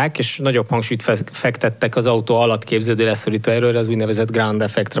megváltoztatták, és nagyobb hangsúlyt fektettek az autó alatt képződő leszorító erőre, az úgynevezett ground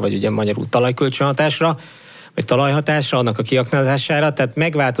effektre, vagy ugye magyarul talajkölcsönhatásra, vagy talajhatásra, annak a kiaknázására, tehát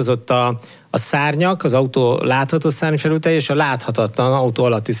megváltozott a szárnyak, az autó látható szárnyfelületei és a láthatatlan autó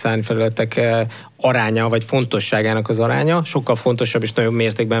alatti szárnyfelületek aránya, vagy fontosságának az aránya. Sokkal fontosabb és nagyobb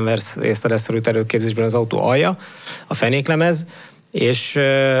mértékben vesz részt a leszorító erőképzésben az autó alja, a fenéklemez, és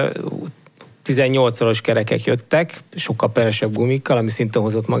 18-szoros kerekek jöttek, sokkal peresebb gumikkal, ami szintén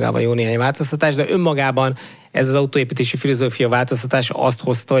hozott magával jó néhány változtatást, de önmagában ez az autóépítési filozófia változtatás azt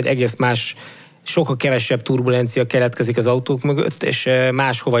hozta, hogy egész más, sokkal kevesebb turbulencia keletkezik az autók mögött, és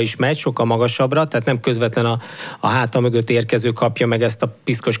máshova is megy, sokkal magasabbra, tehát nem közvetlen a háta mögött érkező kapja meg ezt a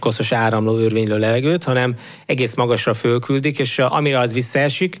piszkos, koszos áramló örvénylő levegőt, hanem egész magasra fölküldik, és amire az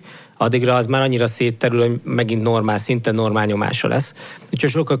visszaesik, addigra az már annyira szétterül, hogy megint szinten normál nyomása lesz. Úgyhogy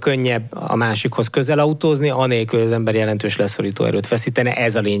sokkal könnyebb a másikhoz közel autózni, anélkül, hogy az ember jelentős leszorító erőt veszítene.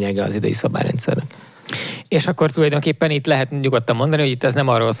 Ez a lényege az idei szabályrendszernek. És akkor tulajdonképpen itt lehet nyugodtan mondani, hogy itt ez nem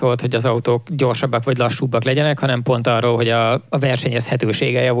arról szólt, hogy az autók gyorsabbak vagy lassúbbak legyenek, hanem pont arról, hogy a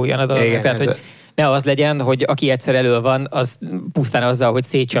versenyezhetősége javuljon a dolognak. Tehát, hogy ne az legyen, hogy aki egyszer elől van, az pusztán azzal, hogy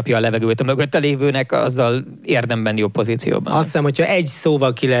szétcsapja a levegőt a mögötte lévőnek, azzal érdemben jobb pozícióban. Azt hiszem, hogyha egy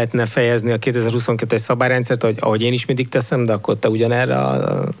szóval ki lehetne fejezni a 2022-es szabályrendszert, ahogy én is mindig teszem, de akkor te ugyanerre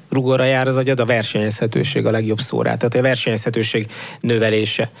a rugóra jár az agyad, a versenyezhetőség a legjobb szó rá. Tehát a versenyezhetőség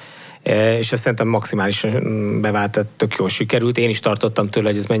növelése. és ezt szerintem maximálisan bevált, tök jól sikerült. Én is tartottam tőle,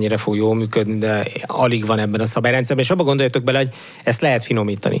 hogy ez mennyire fog jól működni, de alig van ebben a szabályrendszerben, és abba gondoljatok bele, hogy ezt lehet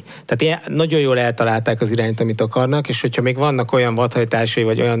finomítani. Tehát nagyon jól eltalálták az irányt, amit akarnak, és hogyha még vannak olyan vadhajtásai,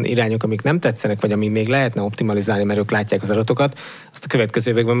 vagy olyan irányok, amik nem tetszenek, vagy ami még lehetne optimalizálni, mert ők látják az adatokat, azt a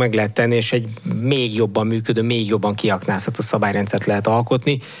következő években meg lehet tenni, és egy még jobban működő, még jobban kiaknázható szabályrendszert lehet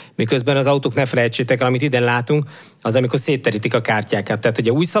alkotni, miközben az autók, ne felejtsétek el, amit ide látunk, az amikor szétterítik a kártyákat. Tehát, hogy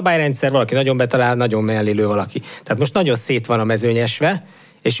a új szabályrendszer, valaki nagyon betalál, nagyon mellé lő valaki. Tehát most nagyon szét van a mezőny esve,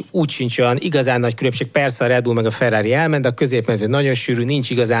 és úgy sincs olyan igazán nagy különbség. Persze a Red Bull meg a Ferrari elment, de a középmező nagyon sűrű, nincs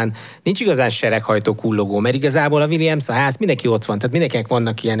igazán sereghajtó kullogó, mert igazából a Williams, a Haas, mindenki ott van, tehát mindenkinek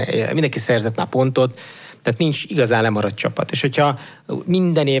vannak ilyen, mindenki szerzett már pontot, tehát nincs igazán lemaradt csapat. És hogyha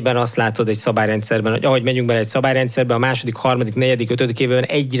minden évben azt látod egy szabályrendszerben, hogy ahogy megyünk bele egy szabályrendszerben, a második, harmadik, negyedik, ötödik évben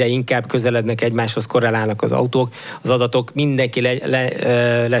egyre inkább közelednek egymáshoz, korrelálnak az autók, az adatok, mindenki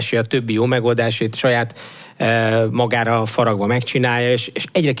lesi a többi jó megoldásét, saját magára faragva megcsinálja, és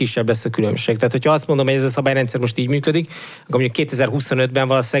egyre kisebb lesz a különbség. Tehát, hogyha azt mondom, hogy ez a szabályrendszer most így működik, akkor mondjuk 2025-ben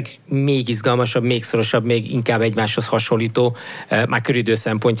valószínűleg még izgalmasabb, még szorosabb, még inkább egymáshoz hasonlító, már köridő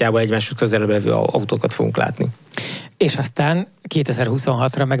szempontjából egymáshoz közelebb levő autókat fogunk látni. És aztán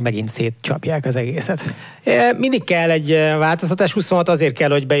 2026-ra meg megint szétcsapják az egészet. Mindig kell egy változtatás, 26 azért kell,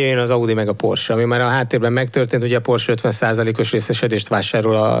 hogy bejöjjön az Audi meg a Porsche, ami már a háttérben megtörtént, ugye a Porsche 50%-os részesedést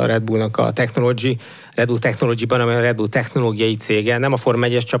vásárol a Red Bullnak a Red Bull Technology-ban, ami a Red Bull technológiai cége, nem a Forma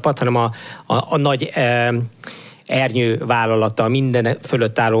 1-es csapat, hanem a nagy ernyő vállalata, minden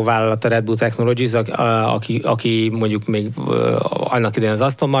fölött álló vállalata Red Bull Technologies, aki mondjuk még annak idején az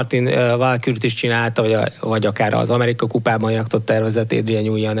Aston Martin Valkyrie-t is csinálta, vagy akár az Amerika kupában jaktot tervezett Adrian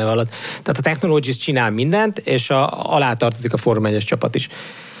Newey a neve alatt. Tehát a Technologies csinál mindent, és alá tartozik a Forma 1-es csapat is.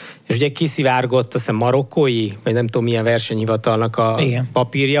 És ugye kiszivárgott, azt hiszem marokkói, vagy nem tudom milyen versenyhivatalnak a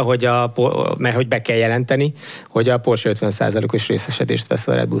papírja, mert hogy be kell jelenteni, hogy a Porsche 50%-os részesedést vesz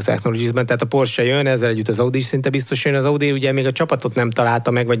a Red Bull Technologies-ben. Tehát a Porsche jön, ezzel együtt az Audi is szinte biztos jön. Az Audi ugye még a csapatot nem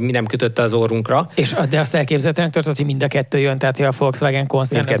találta meg, vagy mi nem kötötte az orrunkra. De azt elképzelhetően tartott, hogy mind a kettő jön, tehát hogy a Volkswagen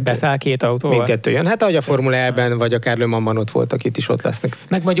koncern beszáll két autóval? Mindkettő jön. Hát ahogy a Formula E-ben, vagy akár Le Mansban ott voltak, itt is ott lesznek.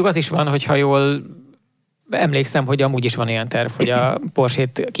 Meg mondjuk az is van, hogyha jól emlékszem, hogy amúgy is van ilyen terv, hogy a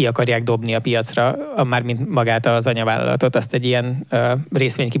Porsche-t ki akarják dobni a piacra, mármint magát az anyavállalatot, azt egy ilyen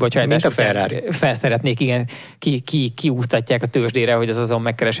részvénykibocsátás felszeretnék, igen, kiúztatják a tőzsdére, hogy az azon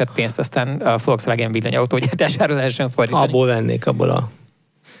megkeresett pénzt aztán a Volkswagen villanyautógyártására lehessen fordítani. Abból vennék, abból a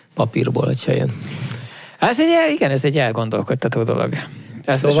papírból, hogyha jön. Ez egy elgondolkodtató dolog.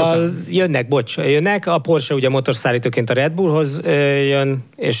 Szóval jönnek, a Porsche ugye motorszállítóként a Red Bullhoz jön,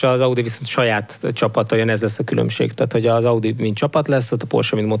 és az Audi viszont saját csapata jön, ez lesz a különbség. Tehát, hogy az Audi mint csapat lesz, ott a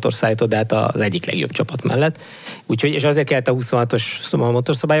Porsche mint motorszállító, de hát az egyik legjobb csapat mellett. Úgyhogy, és azért kellett a 26-os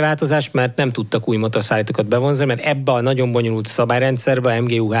motorszabályváltozás, mert nem tudtak új motorszállítókat bevonzni, mert ebbe a nagyon bonyolult szabályrendszerbe,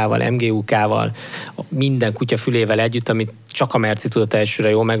 MGUH-val, MGUK-val, minden kutya fülével együtt, amit csak a Merci tudott elsőre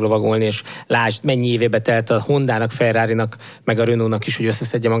jól meglovagolni, és lásd, mennyi évébe telt a Hondának, Ferrarinak, meg a Renault-nak is, hogy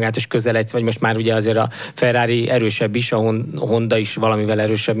összeszedje magát, és közeledsz, vagy most már ugye azért a Ferrari erősebb is, a Honda is valamivel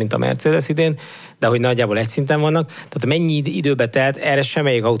erősebb, mint a Mercedes idén, de hogy nagyjából egy szinten vannak. Tehát mennyi időbe telt, erre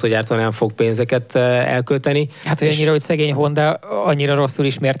semmelyik autógyártó nem fog pénzeket elkölteni. Hát, hogy annyira, hogy szegény Honda annyira rosszul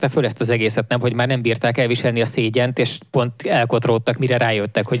ismerte föl ezt az egészet, nem, hogy már nem bírták elviselni a szégyent, és pont elkotródtak, mire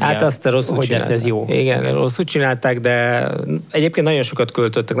rájöttek, hogy hát azt rosszul lesz ez jó. Igen, rosszul csinálták, de egyébként nagyon sokat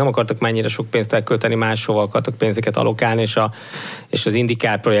költöttek, nem akartak mennyire sok pénzt elkölteni, máshova akartak pénzeket allokálni, és az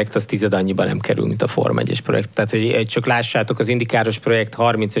IndyCar projekt az 10 annyiban nem kerül, mint a Forma 1-es projekt. Tehát, hogy csak lássátok, az IndyCaros projekt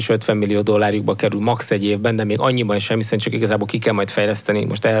 30 és 50 millió dollárjukba kerül max egy évben, de még annyiban sem, hiszen csak igazából ki kell majd fejleszteni.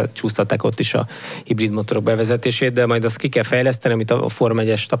 Most elcsúsztatták ott is a hibrid motorok bevezetését, de majd azt ki kell fejleszteni, amit a Forma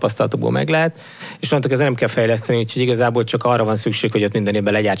 1-es tapasztalatokból meg lehet, és onnantól ezzel nem kell fejleszteni, úgyhogy igazából csak arra van szükség, hogy ott minden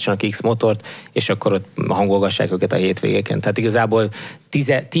évben legyártsanak X motort, és akkor ott hangolgassák őket a hétvégeken. Tehát igazából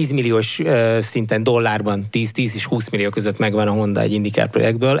 10 milliós szinten dollárban 10 és 20 millió között megvan a Honda egy IndyCar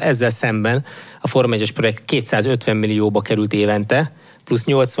projektből. Ezzel szemben a Forma 1-es projekt 250 millióba került évente, plusz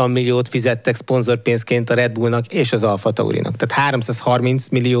 80 milliót fizettek szponzorpénzként a Red Bullnak és az Alfa Taurinak. Tehát 330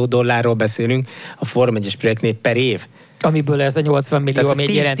 millió dollárról beszélünk a Forma 1-es projektnél per év. Amiből ez a 80 millió, ami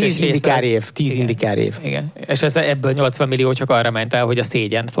egy jelentős része. 10 IndyCar év. Igen. És ebből 80 millió csak arra ment el, hogy a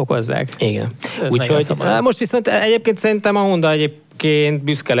szégyent fokozzák. Igen. Úgyhogy most viszont egyébként szerintem a Honda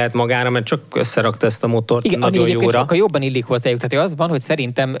büszke lehet magára, mert csak összerakta ezt a motort. Igen, nagyon ami jóra. Sokkal jobban illik hozzájuk. Tehát az van, hogy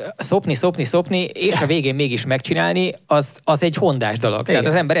szerintem szopni, és a végén mégis megcsinálni, az egy hondás dolog. Igen. Tehát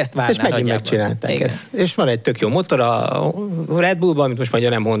az ember ezt várná. És megint megcsinálták ezt. És van egy tök jó motor a Red Bullban, amit most már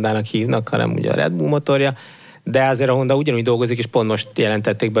nem Hondának hívnak, hanem ugye a Red Bull motorja. de azért a Honda ugyanúgy dolgozik, és pont most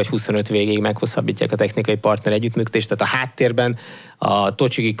jelentették be, hogy 25 végéig meghosszabbítják a technikai partner együttműködést, tehát a háttérben a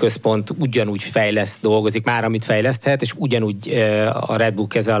Tochigi központ ugyanúgy dolgozik már, amit fejleszthet, és ugyanúgy a Red Bull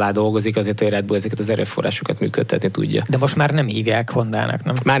keze alá dolgozik, azért, hogy a Red Bull ezeket az erőforrásokat működtetni tudja. De most már nem hívják Hondának,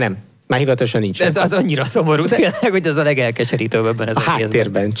 nem? Már nem. Már hivatalosan nincs. Ez az annyira szomorú, hogy az a legelkeserítőbb ebben az egészben. A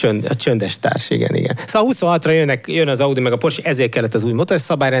háttérben a csöndes társ, igen. Szóval 26-ra jön az Audi meg a Porsche, ezért kellett az új motoros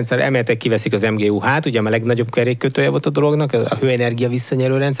szabályrendszer, emeltek kiveszik az MGU-H-t, ugye a legnagyobb kerékkötője volt a dolognak, a hőenergia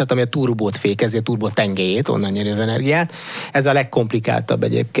visszanyerő rendszert, ami a turbót fékezi, a turbó tengelyét, onnan nyeri az energiát. Ez a legkomplikáltabb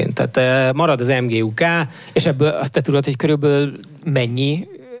egyébként. Tehát marad az MGU-K. És ebből azt te tudod, hogy körülbelül mennyi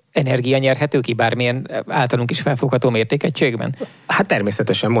energia nyerhető ki bármilyen általunk is felfogható mértékegységben? Hát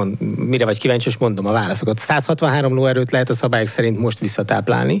természetesen, mire vagy kíváncsi, és mondom a válaszokat. 163 lóerőt lehet a szabályok szerint most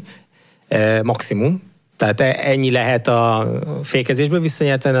visszatáplálni, maximum. Tehát ennyi lehet a fékezésből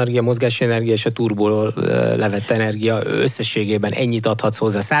visszanyert energia, mozgási energia és a turból levett energia összességében ennyit adhatsz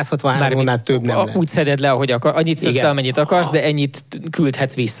hozzá. 163-nál több nem lehet. Úgy szeded le, ahogy annyit szedsz le, amennyit akarsz, de ennyit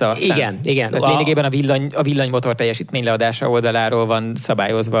küldhetsz vissza. Aztán. Igen. Tehát lényegében a villanymotor teljesítmény leadása oldaláról van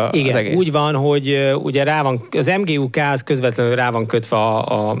szabályozva az egész. Úgy van, hogy ugye az MGU-K az közvetlenül rá van kötve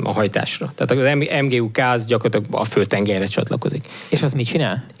a hajtásra. Tehát az MGU-K az gyakorlatilag a főtengelyre csatlakozik. És az mit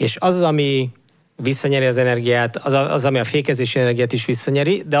csinál? És az, ami visszanyeri az energiát, az, ami a fékezési energiát is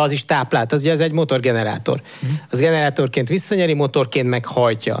visszanyeri, de az is táplált. Az ugye ez egy motorgenerátor. Az generátorként visszanyeri, motorként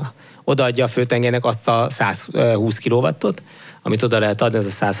meghajtja. Odaadja a főtengelynek azt a 120 kW-ot, amit oda lehet adni, ez a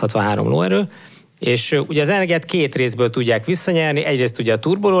 163 lóerő. És ugye az energiát két részből tudják visszanyerni, egyrészt ugye a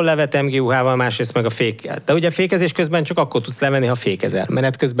turbolól levet MGU-H-val, másrészt meg a fék. De ugye a fékezés közben csak akkor tudsz levenni, ha fékezel.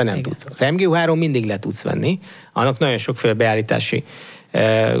 Menet közben nem tudsz. Az MGU-H-ról mindig le tudsz venni. Annak nagyon sokféle beállítási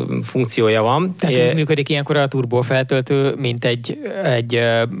funkciója van. Tehát működik ilyenkor a turbófeltöltő, mint egy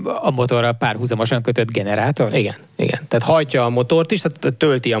a motorral párhuzamosan kötött generátor? Igen. Tehát hajtja a motort is, tehát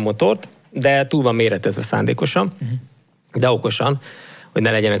tölti a motort, de túl van méretezve szándékosan, de okosan, hogy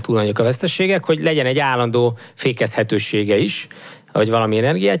ne legyenek túl nagyok a veszteségek, hogy legyen egy állandó fékezhetősége is, hogy valami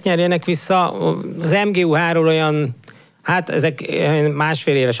energiát nyerjenek vissza. Az MGU-H-ról olyan, hát ezek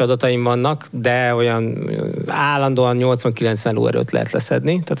másfél éves adataim vannak, de olyan állandóan 80-90 lóerőt lehet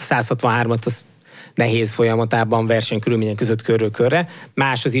leszedni. Tehát a 163-at az nehéz folyamatában versenykörülmények között körről körre.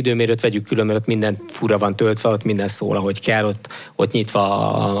 Más az időmérőt vegyük külön, mert ott minden fura van töltve, ott minden szól, ahogy kell, ott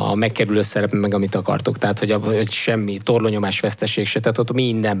nyitva a megkerülő szerep, meg amit akartok. Tehát, hogy semmi torlónyomás veszteség se, tehát ott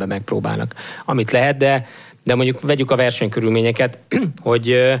mindenben megpróbálnak, amit lehet, de mondjuk vegyük a versenykörülményeket,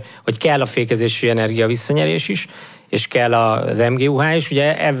 hogy kell a fékezési energia visszanyerés is, és kell az MGU-H is,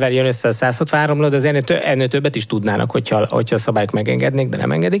 ugye ebben jön össze a 163-ló, de ennél többet is tudnának, hogyha a szabályok megengednék, de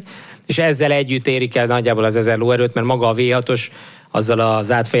nem engedik. És ezzel együtt érik el nagyjából az 1000 lóerőt, mert maga a V6-os azzal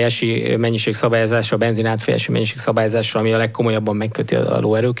az átfejesi mennyiségszabályozással, a benzin átfejesi mennyiségszabályozással, ami a legkomolyabban megköti a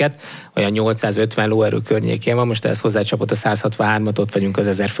lóerőket, olyan 850 lóerő környékén van, most ehhez hozzácsapott a 163-at, ott vagyunk az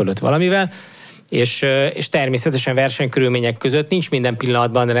 1000 fölött valamivel. És természetesen versenykörülmények között nincs minden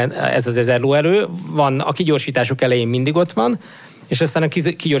pillanatban ez az 1000 lóerő, van a kigyorsítások elején mindig ott van, és aztán a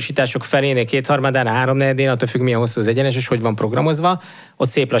kigyorsítások felénél, kétharmadánál, háromnegyedén, attól függ, milyen hosszú az egyenes, és hogy van programozva, ott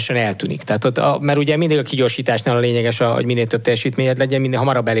szép lassan eltűnik. Tehát mert ugye mindig a kigyorsításnál a lényeges, hogy minél több teljesítményed legyen, minél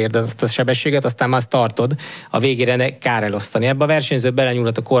hamarabb elérd azt a sebességet, aztán már azt tartod, a végére kár elosztani. Ebbe a versenyző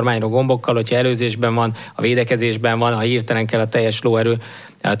belenyúlhat a kormányra gombokkal, hogyha előzésben van, a védekezésben van, ha hirtelen kell a teljes lóerő,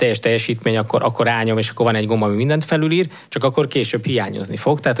 a teljes teljesítmény, akkor rányom, és akkor van egy gomb, ami mindent felülír, csak akkor később hiányozni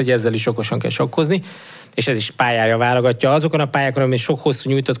fog, tehát hogy ezzel is okosan kell sokkozni, és ez is pályára válogatja. Azokon a pályákon, ami sok hosszú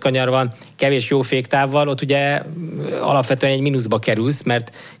nyújtott kanyar van, kevés jó féktávval, ott ugye alapvetően egy mínuszba kerülsz,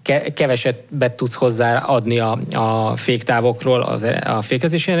 mert keveset tudsz hozzáadni a féktávokról a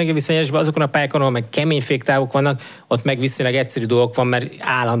fékezési energiaviszonyításban. Azokon a pályákon, ahol meg kemény féktávok vannak, ott meg viszonylag egyszerű dolgok van, mert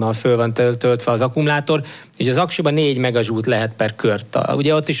állandóan föl van töltve az akkumulátor. Ugye az aksiban 4 megajoule lehet per kör.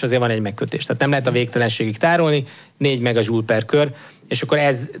 Ugye ott is azért van egy megkötés. Tehát nem lehet a végtelenségig tárolni, 4 megajoule per kör, és akkor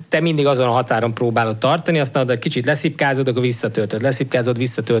te mindig azon a határon próbálod tartani, aztán oda kicsit leszipkázod, akkor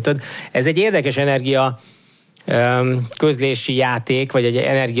visszatöltöd. Ez egy érdekes energia közlési játék, vagy egy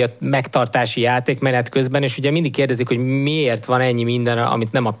energia megtartási játék menet közben, és ugye mindig kérdezik, hogy miért van ennyi minden,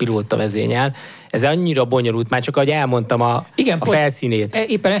 amit nem a pilóta vezényel. Ez annyira bonyolult, már csak ahogy elmondtam a felszínét.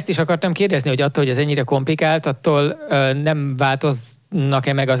 Éppen ezt is akartam kérdezni, hogy attól, hogy ez ennyire komplikált, attól nem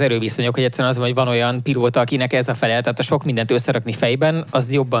változnak-e meg az erőviszonyok, hogy egyszerűen az van, hogy van olyan pilóta, akinek ez a fele, tehát a sok mindent összerakni fejben,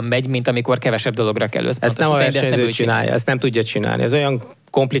 az jobban megy, mint amikor kevesebb dologra kell összpontosítani. Ezt nem a versenyző csinálja, ezt nem tudja csinálni. Ez olyan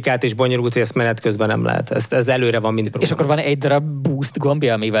komplikált és bonyolult, hogy ezt menet közben nem lehet. Ez előre van mindig És akkor van egy darab boost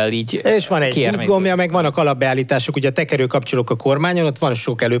gombja, amivel így és van egy boost gombja, meg vannak alapbeállítások, ugye a tekerőkapcsolók a kormányon, ott van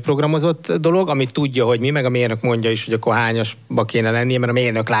sok előprogramozott dolog, amit tudja, hogy mi, meg a mérnök mondja is, hogy akkor hányasba kéne lennie, mert a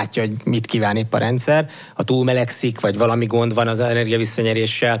mérnök látja, hogy mit kíván épp a rendszer, ha túlmelegszik, vagy valami gond van az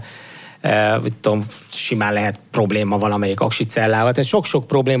energiavisszanieréssel, tudom, simán lehet probléma valamelyik aksicellával. Tehát sok-sok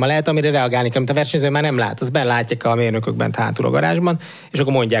probléma lehet, amire reagálni kell, amit a versenyző már nem lát. Azt látják a mérnökök bent hátul a garázsban, és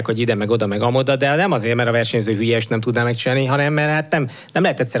akkor mondják, hogy ide, meg oda, meg amoda, de nem azért, mert a versenyző hülye és nem tudná megcsinálni, hanem mert hát nem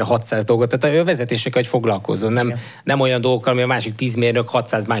lehet egyszerre 600 dolgot. Tehát a vezetések, hogy foglalkozzon. Nem olyan dolgokkal, ami a másik 10 mérnök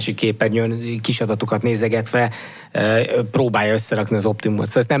 600 másik képernyőn kis adatokat nézegetve próbálja összerakni az optimumot.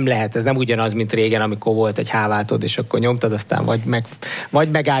 Szóval ez nem lehet, ez nem ugyanaz, mint régen, amikor volt egy háváltod, és akkor nyomtad, aztán vagy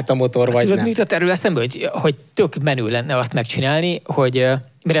megállt a motor, vagy tudod, nem. mit jutott erről eszembe, hogy tök menő lenne azt megcsinálni, hogy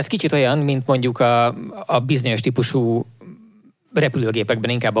mert ez kicsit olyan, mint mondjuk a bizonyos típusú repülőgépekben,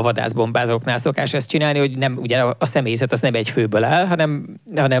 inkább a vadászbombázóknál szokás ezt csinálni, hogy nem, ugye a személyzet az nem egy főből áll,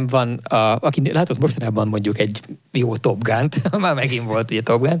 hanem van, aki látott mostanában mondjuk egy jó Top Gun-t, már megint volt ugye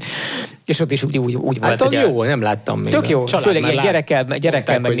Top Gun, és ott is úgy volt. Hát jó, nem láttam még. Tök jó, főleg ilyen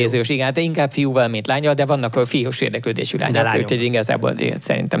gyerekkel megnézős, igen, de inkább fiúval, mint lányal, de vannak a fiús érdeklődésű lányok, úgyhogy igazából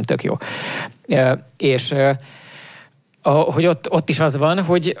szerintem tök jó. És hogy ott is az van,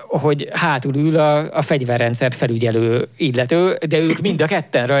 hogy hátul ül a fegyverrendszert felügyelő illető, de ők mind a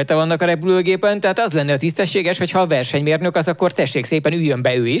ketten rajta vannak a repülőgépen, tehát az lenne a tisztességes, hogy ha a versenymérnök az, akkor tessék szépen üljön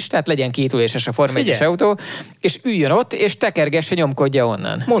be ő is, tehát legyen kétüléses a Forma 1-es autó, és üljön ott, és tekergesse, nyomkodja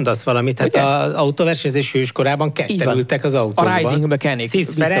onnan. Mondasz valamit, hát az autóversenyzés hőskorában ketten ültek az autóban. A Riding Mechanic Sis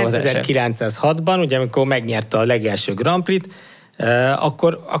Ferenc 1906-ban, ugye amikor megnyerte a legelső Grand Prix-t,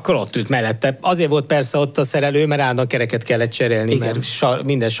 akkor ott ült mellette. Azért volt persze ott a szerelő, mert állandóan kereket kellett cserélni, igen. Mert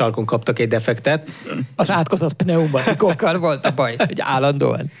minden sarkon kaptak egy defektet. Az átkozott pneumatikokkal volt a baj, hogy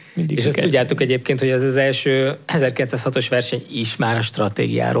állandóan. És azt tudjátok egyébként, hogy az első 1906-os verseny is már a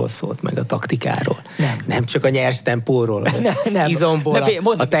stratégiáról szólt, meg a taktikáról. Nem csak a nyers tempóról, nem. Izomból,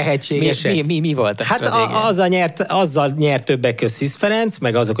 a tehetségesek. Mi volt a stratégia? Hát azzal nyert többek között Sis Ferenc,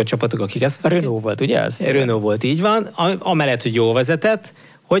 meg azok a csapatok, akik ezt... A Renault volt, ugye az? Renault volt, így van. Amellett, hogy jól vezetett,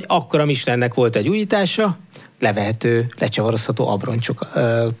 hogy akkor a Michelinnek volt egy újítása, levehető, lecsavarozható abroncsok,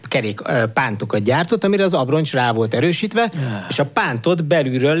 pántokat gyártott, amire az abroncs rá volt erősítve, és a pántot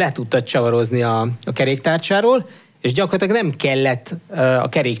belülről le tudtad csavarozni a keréktárcsáról, és gyakorlatilag nem kellett a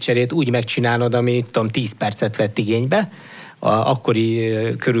kerékcserét úgy megcsinálnod, ami 10 percet vett igénybe, akkori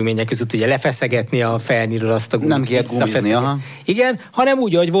körülmények között ugye lefeszegetni a felniről azt a gumit. Nem kellett gumizni, aha. Igen, hanem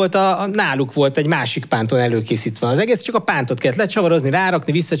úgy, hogy volt náluk volt egy másik pánton előkészítve az egész, csak a pántot kellett lecsavarozni,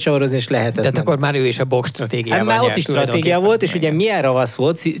 rárakni, visszacsavarozni, és lehetett. Tehát akkor már ő is a box stratégiával már ott is stratégia volt, és ugye milyen ravasz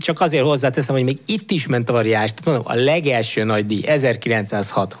volt, csak azért hozzáteszem, hogy még itt is ment a variás. Tehát mondom, a legelső nagy díj,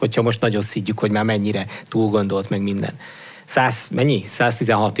 1906, hogyha most nagyon szidjuk, hogy már mennyire túl gondolt meg minden.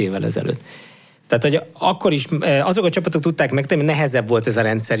 116 évvel ezelőtt. Tehát, hogy akkor is azok a csapatok tudták megtenni, hogy nehezebb volt ez a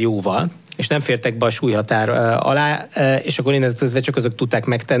rendszer jóval, és nem fértek be a súlyhatár alá, és akkor innentől kezdve csak azok tudták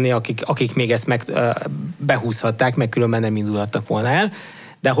megtenni, akik még ezt behúzhatták, meg különben nem indulhattak volna el.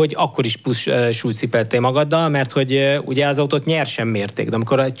 De hogy akkor is plusz súlyt cipeltél magaddal, mert hogy ugye az autót nyersen mérték, de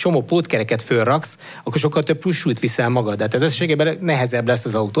amikor egy csomó pótkereket fölraksz, akkor sokkal több plusz súlyt viszel magaddal. Tehát összességében nehezebb lesz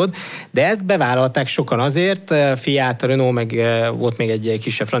az autód, de ezt bevállalták sokan azért, Fiat, Renault, meg volt még egy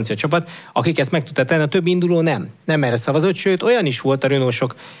kisebb francia csapat, akik ezt meg tudták tenni, a többi induló nem erre szavazott, sőt olyan is volt a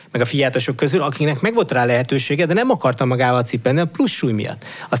Renaultosok, meg a Fiatosok közül, akiknek meg volt rá lehetősége, de nem akarta magával cipelni a plusz súly miatt.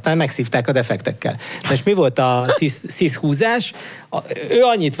 Aztán megszívták a defektekkel. És mi volt a Sis húzás? Ő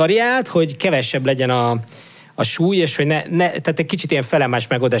annyit variált, hogy kevesebb legyen a súly, és hogy tehát egy kicsit ilyen felemás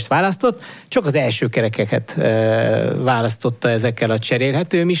megoldást választott, csak az első kerekeket választotta ezekkel a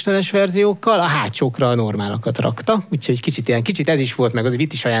cserélhető Michelin-es verziókkal, a hátsókra a normálakat rakta, úgyhogy kicsit ez is volt, meg az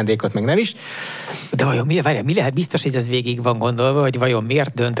vitt is ajándékot, meg nem is. De vajon mi lehet biztos, hogy ez végig van gondolva, hogy vajon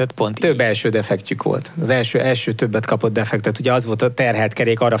miért döntött pont így? Több első defektjük volt. Az első többet kapott defektet. Ugye az volt a terhelt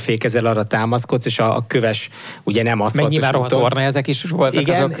kerék, arra fékezel, arra támaszkodsz, és a köves ugye nem aszfaltos. Nyilván rohatorna ezek is voltak.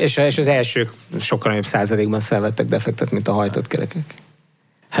 Igen, azok. És az elsők sokkal nagyobb százalékban szenvedtek defektet, mint a hajtott kerekek.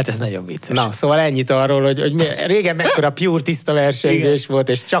 Hát ez nagyon vicces. Na, szóval ennyit arról, hogy régen mekkora pure tiszta versenyzés volt,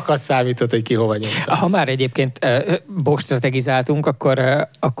 és csak az számított, hogy ki hova nyomta. Ha már egyébként box strategizáltunk,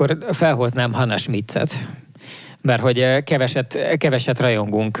 akkor felhoznám Hannah Schmitzet. Mert hogy keveset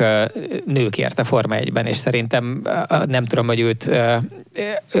rajongunk nőkért a Forma 1-ben, és szerintem nem tudom, hogy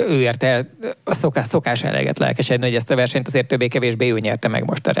ő érte a szokás eleget lelkesedni, hogy ezt a versenyt azért többé-kevésbé ő nyerte meg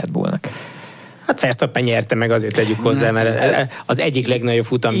most a Red Bullnak. Hát Verstappen nyerte meg, azért tegyük hozzá, mert az egyik legnagyobb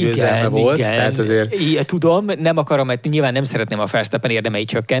futamgyőzelme volt. Igen. Tehát azért... Tudom, nem akarom, mert nyilván nem szeretném a Verstappen érdemeit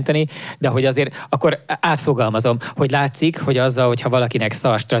csökkenteni, de hogy azért akkor átfogalmazom, hogy látszik, hogy azzal, hogyha valakinek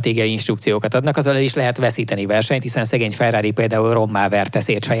szar stratégiai instrukciókat adnak, azzal is lehet veszíteni versenyt, hiszen szegény Ferrari például rommá verte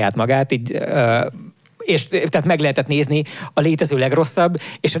szét saját magát, így, és tehát meg lehetett nézni a létező legrosszabb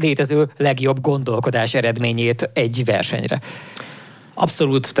és a létező legjobb gondolkodás eredményét egy versenyre.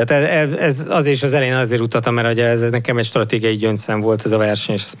 Abszolút, tehát ez azért is az elején azért utaltam, mert ugye ez nekem egy stratégiai gyöngyszem volt ez a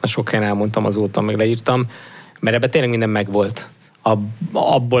verseny, és ezt már sok helyen elmondtam azóta, meg leírtam, mert ebben tényleg minden megvolt.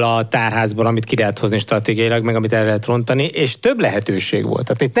 Abból a tárházból, amit ki lehet hozni stratégiailag, meg amit el lehet rontani, és több lehetőség volt.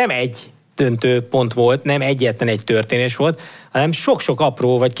 Tehát itt nem egy döntő pont volt, nem egyetlen egy történés volt, hanem sok-sok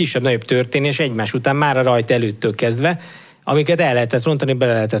apró vagy kisebb-nagyobb történés egymás után már a rajt előttől kezdve, amiket el lehetett rontani,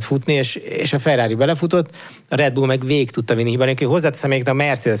 bele lehetett futni, és a Ferrari belefutott, a Red Bull meg végig tudta vinni hiba nélkül. Hozzáteszem, még a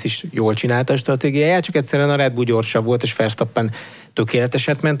Mercedes is jól csinálta a stratégiáját, csak egyszerűen a Red Bull gyorsabb volt, és Verstappen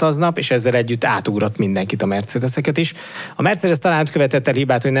tökéleteset ment aznap, és ezzel együtt átugrott mindenkit, a Mercedeseket is. A Mercedes talán követett el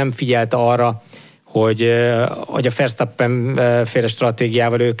hibát, hogy nem figyelte arra, hogy a Verstappen féle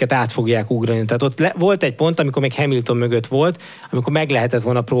stratégiával őket át fogják ugrani. Tehát ott volt egy pont, amikor még Hamilton mögött volt, amikor meg lehetett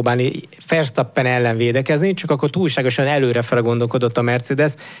volna próbálni Verstappen ellen védekezni, csak akkor túlságosan előrefele gondolkodott a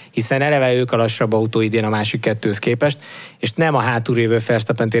Mercedes, hiszen eleve ők a lassabb autó idén a másik kettőhöz képest, és nem a hátul lévő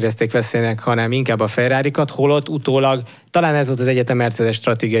Verstappent érezték veszélynek, hanem inkább a Ferrarikat, holott utólag talán ez volt az egyetlen Mercedes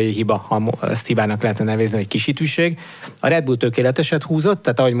stratégiai hiba, ha ezt hibának lehetne nevezni, egy kisítűség. A Red Bull tökéleteset húzott,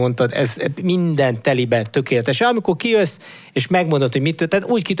 tehát ahogy mondtad, ez minden telibe tökéletes. Amikor kijössz, és megmondod, hogy mit, tehát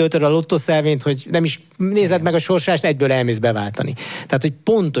úgy kitöltöd a lottószelvényt, hogy nem is nézed meg a sorsást, egyből elmész beváltani. Tehát, hogy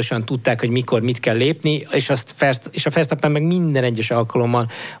pontosan tudták, hogy mikor mit kell lépni, és a Verstappen meg minden egyes alkalommal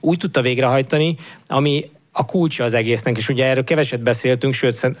úgy tudta végrehajtani, ami a kulcsa az egésznek, és ugye erről keveset beszéltünk,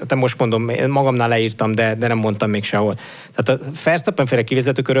 sőt, most mondom, magamnál leírtam, de nem mondtam még sehol. Tehát a Verstappen-féle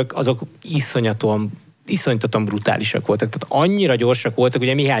kivezetőkörök azok iszonyatosan brutálisak voltak. Tehát annyira gyorsak voltak,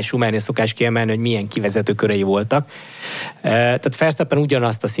 ugye Mihály Schumachernél szokás kiemelni, hogy milyen kivezetőkörei voltak. Tehát Verstappen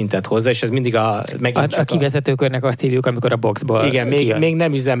ugyanazt a szintet hozza, és ez mindig a kivezetőkörnek azt hívjuk, amikor a boxból igen, még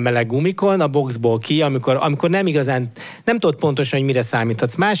nem üzemmel le gumikon, a boxból ki, amikor nem igazán, nem tudod pontosan, hogy mire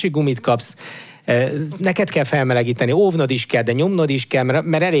számíthatsz. Másik gumit kapsz, neked kell felmelegíteni, óvnod is kell, de nyomnod is kell,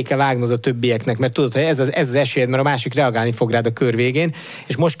 mert elég kell vágnod a többieknek, mert tudod, hogy ez az esélyed, mert a másik reagálni fog rád a kör végén,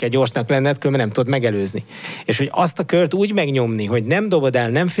 és most kell gyorsnak lenned, különben nem tudod megelőzni. És hogy azt a kört úgy megnyomni, hogy nem dobod el,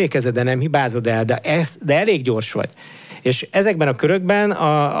 nem fékezed el, nem hibázod el, de elég gyors vagy. És ezekben a körökben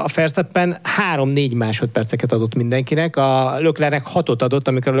a Verstappen 3-4 másodperceket adott mindenkinek, a Leclercnek 6-ot adott,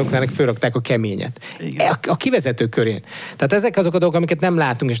 amikor a Leclercnek fölrakták a keményet. A kivezető körén. Tehát ezek azok a dolgok, amiket nem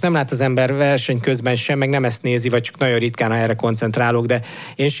látunk, és nem lát az ember verseny közben sem, meg nem ezt nézi, vagy csak nagyon ritkán, ha erre koncentrálok, de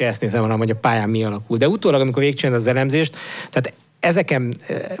én se ezt nézem, hanem hogy a pályán mi alakul. De utólag, amikor végigcsinál az elemzést, tehát ezeken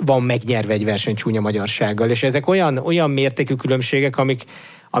van megnyerve egy verseny csúnya magyarsággal, és ezek olyan mértékű különbségek, amik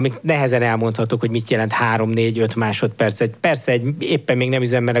nehezen elmondhatók, hogy mit jelent 3-4-5 másodperc. Persze éppen még nem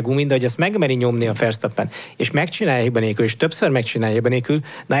üzemmel a gumint, de hogy azt megmeri nyomni a Verstappen, és megcsinálja hiba nélkül, és többször megcsinálja hiba nélkül,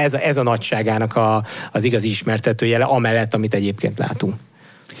 na ez a nagyságának az igazi ismertetőjele, amellett, amit egyébként látunk.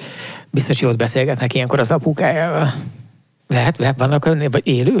 Biztos jót beszélgetnek ilyenkor az apukájával. Lehet vannak, vagy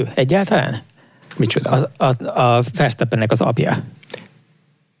élő egyáltalán? Micsoda? A Verstappennek az apja.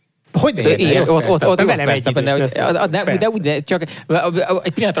 Hogy ott velem együtt, csak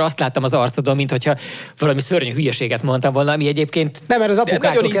egy pillanatra azt láttam az arcodon, mintha valami szörnyű hülyeséget mondtam volna, ami egyébként nem, mert az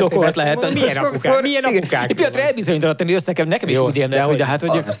apukák nagyon indokolt lehet. Milyen apukák? Egy pillanatra elbizonyítottam, hogy nekem is úgy élne, de hát,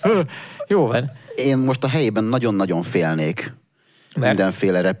 hogy jó van. Én most a helyében nagyon-nagyon félnék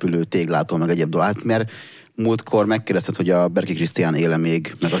mindenféle repülő, téglától, meg egyéb dolgát, mert múltkor megkérdezted, hogy a Berki Krisztián éle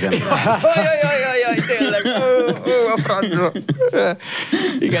még, meg az ember. Tényleg, a francba.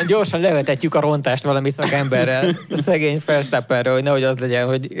 Igen, gyorsan levetetjük a rontást valami szakemberrel, a szegény Verstappenről, hogy nehogy az legyen,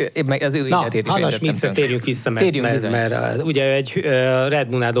 hogy meg az ő életét is. Hanna Schmidt-re térjünk vissza, mert ugye egy Red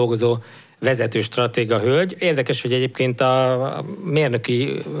Bullnál dolgozó vezető stratéga hölgy. Érdekes, hogy egyébként a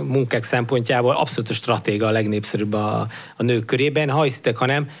mérnöki munkák szempontjából abszolút a stratéga a legnépszerűbb a nők körében. Ha hiszitek,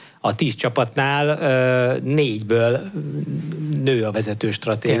 hanem a 10 csapatnál 4-ből nő a vezető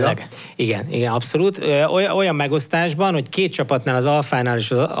stratéga. Tényleg? Igen, abszolút. Olyan megosztásban, hogy 2 csapatnál, az Alfánál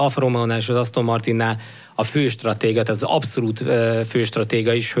és az Alfa Romeónál és az Aston Martinnál a főstratéga, tehát az abszolút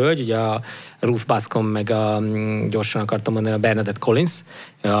főstratéga is hölgy, ugye a Ruth Bascom, meg gyorsan akartam mondani, a Bernadette Collins,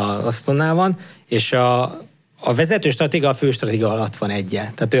 az Astonnál van, és a vezető stratéga a főstratéga alatt van egye,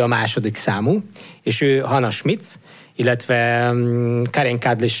 tehát ő a második számú, és ő Hanna Schmidt, illetve Karen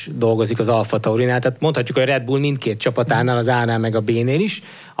Cadl is dolgozik az Alfa Taurinál, tehát mondhatjuk, hogy a Red Bull mindkét csapatánál, az A-nál meg a B-nél is.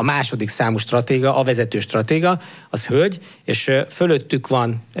 A második számú stratéga, a vezető stratéga, az hölgy, és fölöttük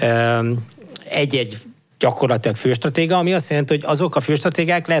van egy-egy gyakorlatilag főstratéga, ami azt jelenti, hogy azok a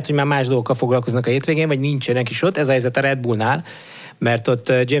főstratégák lehet, hogy már más dolgokkal foglalkoznak a hétvégén, vagy nincsenek is ott, ez a helyzet a Red Bullnál, mert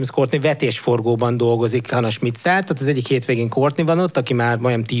ott James Courtney vetésforgóban dolgozik Hannah Schmitz-el, tehát az egyik hétvégén Courtney van ott, aki már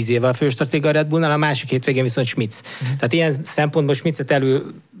majdnem 10 éve a főstratéga a Red Bullnál, a másik hétvégén viszont Schmitz. Tehát ilyen szempontból Schmitzet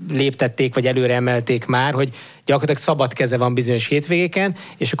előléptették, vagy előre emelték már, hogy gyakorlatilag szabad keze van bizonyos hétvégéken,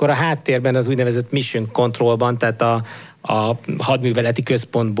 és akkor a háttérben az úgynevezett Mission Controlban, tehát a hadműveleti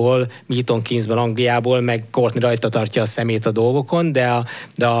központból, Milton Keynesből, Angliából, meg Courtney rajta tartja a szemét a dolgokon, de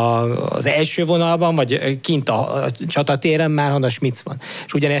az első vonalban, vagy kint a csatatéren már Hannah Schmitz van.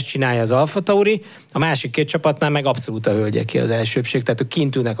 És ugyanezt csinálja az Alfa Tauri, a másik két csapatnál meg abszolút a hölgyeké az elsőbség, tehát ők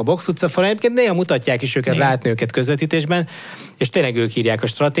kint ülnek a box utca falán, egyébként néha mutatják is őket, látni őket közvetítésben, és tényleg ők írják a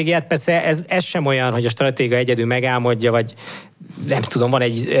stratégiát. Persze ez sem olyan, hogy a stratéga egyedül megálmodja, vagy nem tudom, van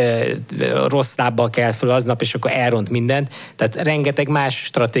egy rossz lábbal kell föl aznap, és akkor elront mindent. Tehát rengeteg más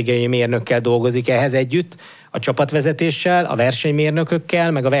stratégiai mérnökkel dolgozik ehhez együtt, a csapatvezetéssel, a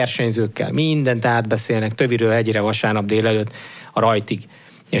versenymérnökökkel, meg a versenyzőkkel. Mindent átbeszélnek töviről hegyire vasárnap délelőtt a rajtig.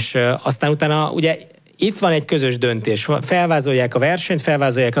 És aztán utána ugye itt van egy közös döntés. Felvázolják a versenyt,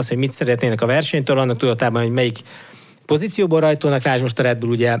 felvázolják azt, hogy mit szeretnének a versenytől, annak tudatában, hogy melyik pozícióból rajtolnak rá, most a Red Bull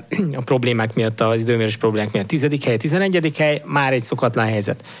ugye a problémák miatt, az időmérés problémák miatt 10. hely, 11. hely, már egy szokatlan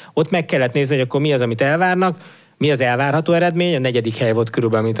helyzet. Ott meg kellett nézni, hogy akkor mi az, amit elvárnak, mi az elvárható eredmény, a 4. hely volt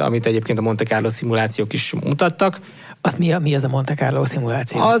körülbelül, amit egyébként a Monte Carlo szimulációk is mutattak. Az mi az a Monte Carlo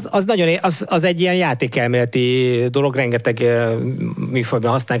szimuláció? Az egy ilyen játékelméleti dolog, rengeteg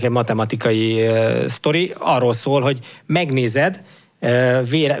műfajban használják egy matematikai sztori, arról szól, hogy megnézed,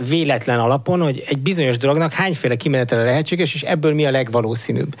 véletlen alapon, hogy egy bizonyos dolognak hányféle kimenetele lehetséges, és ebből mi a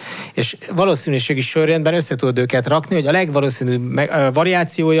legvalószínűbb. És valószínűségi sorrendben össze tudod őket rakni, hogy a legvalószínűbb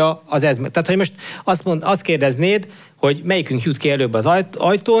variációja az ez. Tehát, hogy most azt kérdeznéd, hogy melyikünk jut ki előbb az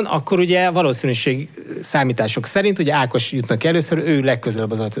ajtón, akkor ugye valószínűség számítások szerint ugye Ákos jutnak ki először, ő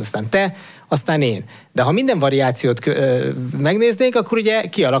legközelebb az ajtón, aztán te, aztán én. De ha minden variációt megnéznénk, akkor ugye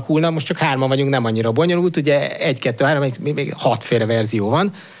kialakulna, most csak 3 vagyunk, nem annyira bonyolult, ugye 1, 2, 3, még 6 féle verzió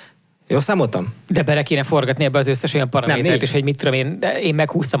van. Jó számoltam? De bele kéne forgatni ebbe az összes olyan paramétert is, hogy mit tudom én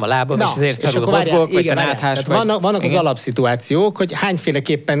meghúztam a lábam, és ezért szarul mozgok, vagy te náthás vagy. Vannak az alapszituációk, hogy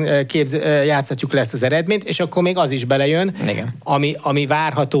hányféleképpen játszhatjuk le ezt az eredményt, és akkor még az is belejön, ami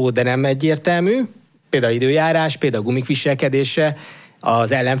várható, de nem egyértelmű, például időjárás, például gumik viselkedése,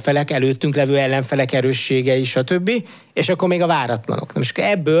 az ellenfelek, előttünk levő ellenfelek erősségei, stb. És akkor még a váratlanok. És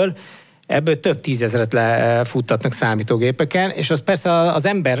ebből több 10 000-et lefuttatnak számítógépeken, és az persze az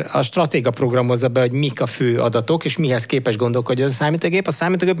ember, a stratéga programozza be, hogy mik a fő adatok, és mihez képes gondolkodja a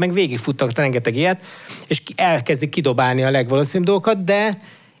számítógép meg végigfuttak rengeteg ilyet, és elkezdik kidobálni a legvalószínűbb dolgokat,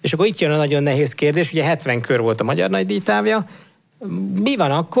 és akkor itt jön a nagyon nehéz kérdés, ugye 70 kör volt a magyar nagydíjtávja, mi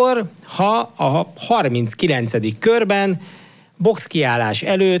van akkor, ha a 39. körben boxkiállás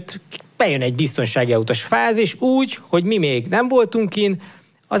előtt bejön egy biztonsági autós fázis úgy, hogy mi még nem voltunk kint,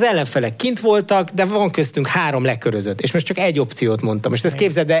 az ellenfelek kint voltak, de van köztünk 3 lekörözött. És most csak egy opciót mondtam. Most ezt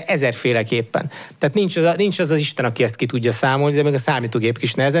képzeld el 1000-féleképpen. Tehát nincs az Isten, aki ezt ki tudja számolni, de még a számítógép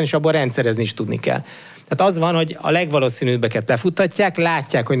is nehezen, és abban rendszerezni is tudni kell. Tehát az van, hogy a legvalószínűbbeket lefuttatják,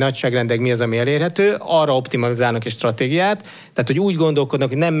 látják, hogy nagyságrendek mi az, ami elérhető, arra optimalizálnak egy stratégiát, tehát hogy úgy gondolkodnak,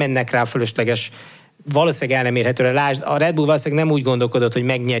 hogy nem mennek rá fölösleges, valószínűleg el nem érhetőre. Lásd, a Red Bull valószínűleg nem úgy gondolkodott, hogy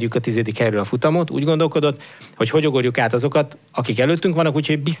megnyerjük a 10. helyről a futamot, úgy gondolkodott, hogy ugorjuk át azokat, akik előttünk vannak,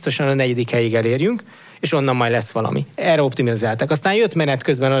 úgyhogy biztosan a 4. helyig elérjünk, és onnan majd lesz valami. Erre optimalizálták. Aztán jött menet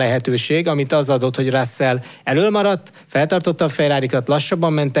közben a lehetőség, amit az adott, hogy Russell elölmaradt, feltartotta a Ferrarikat,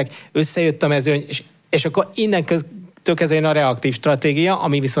 lassabban mentek, összejött a mezőny, és akkor innen kezdve jön a reaktív stratégia,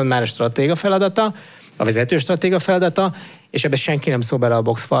 ami viszont már a stratéga feladata, a vezető stratéga feladata, és ebbe senki nem szól bele a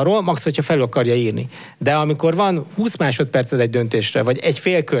boxfalról, max, hogyha fel akarja írni. De amikor van 20 másodperced egy döntésre, vagy egy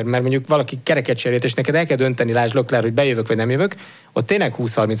fél kör, mert mondjuk valaki kereket cserélt, és neked el kell dönteni, lásd Leclerc, hogy bejövök, vagy nem jövök, ott tényleg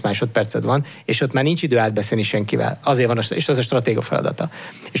 20-30 másodperced van, és ott már nincs idő átbeszélni senkivel. Azért van, és az a stratéga feladata.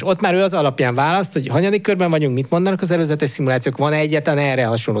 És ott már ő az alapján választ, hogy hanyadik körben vagyunk, mit mondanak az előzetes szimulációk, van egyáltalán erre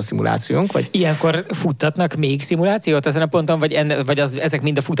hasonló szimulációnk? Vagy? Ilyenkor futtatnak még szimulációt ezen a ponton, vagy ezek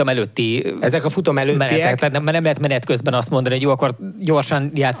mind a futam előtti? Ezek a futam előttiek. Tehát nem lehet menet közben azt mondani, mondani, hogy jó, akkor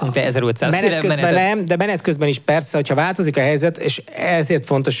gyorsan játszunk le 1500 menet nem, de menet közben is persze, hogyha változik a helyzet, és ezért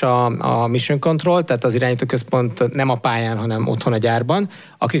fontos a mission control, tehát az irányítóközpont nem a pályán, hanem otthon a gyárban,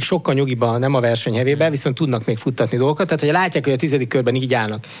 akik sokkal nyugiban, nem a verseny hevében, viszont tudnak még futtatni dolgokat, tehát hogyha látják, hogy a 10. körben így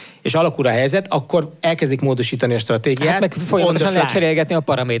állnak, és alakul a helyzet, akkor elkezdik módosítani a stratégiát. Hát meg folyamatosan lehet cserélgetni a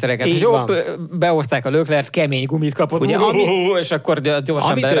paramétereket. Jó, behozták a Leclerc, kemény gumit kapott, ugye, és akkor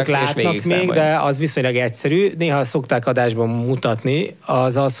gyorsan amit ők látnak még, de az viszonylag egyszerű, néha szokták adásban mutatni,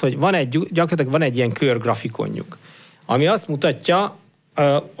 az, hogy gyakorlatilag van egy ilyen körgrafikonjuk, ami azt mutatja,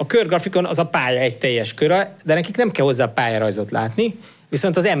 a körgrafikon az a pálya egy teljes köre, de nekik nem kell hozzá pályarajzot látni,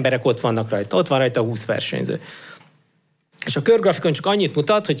 viszont az emberek ott vannak rajta, ott van rajta 20 versenyző. És a körgrafikon csak annyit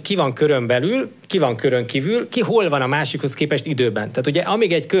mutat, hogy ki van körön belül, ki van körön kívül, ki hol van a másikhoz képest időben. Tehát ugye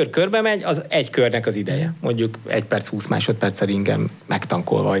amíg egy kör körbe megy, az egy körnek az ideje. Mondjuk 1 perc 20 másodperc a ringen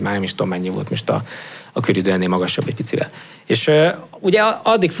megtankolva, vagy már nem is tudom mennyi volt most a köridő ennél magasabb egy picivel. És ugye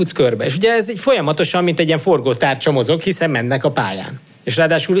addig futsz körbe. És ugye ez egy folyamatosan, mint egy ilyen forgótárcsa mozog, hiszen mennek a pályán. És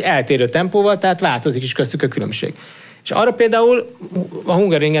ráadásul eltérő tempóval, tehát változik is köztük a különbség. És arra például a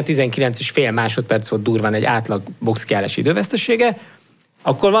Hungaroringen 19,5 másodperc volt durván egy átlag boxkiállási idővesztesége,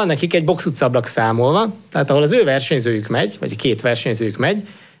 akkor van nekik egy boxutcablak számolva, tehát ahol az ő versenyzőjük megy, vagy 2 versenyzőjük megy,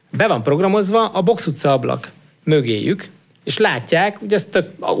 be van programozva a boxutcablak mögéjük, és látják, ugye ezt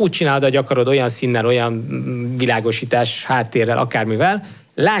úgy csinálod, hogy akarod olyan színnel, olyan világosítás háttérrel, akármivel,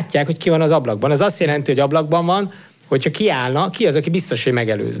 látják, hogy ki van az ablakban. Ez azt jelenti, hogy ablakban van, hogyha kiállna, ki az, aki biztos, hogy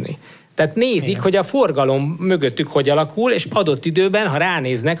megelőzni. Tehát nézik, igen, hogy a forgalom mögöttük hogy alakul, és adott időben, ha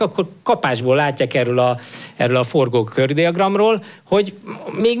ránéznek, akkor kapásból látják erről a forgó kördiagramról, hogy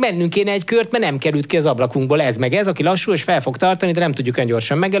még mennünk kéne egy kört, mert nem került ki az ablakunkból ez meg ez, aki lassú, és fel fog tartani, de nem tudjuk olyan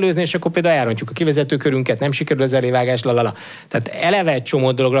gyorsan megelőzni, és akkor például elrontjuk a kivezetőkörünket, nem sikerül az elévágás, lalala. Tehát eleve egy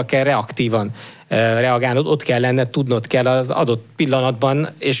csomó dologra kell reaktívan reagálnod, ott kell lenned, tudnod kell az adott pillanatban,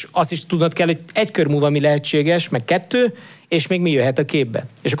 és azt is tudnod kell, hogy egy kör múlva mi lehetséges, meg 2, és még mi jöhet a képbe.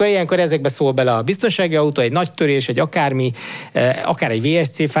 És akkor ilyenkor ezekbe szól bele a biztonsági autó, egy nagy törés, egy akármi, akár egy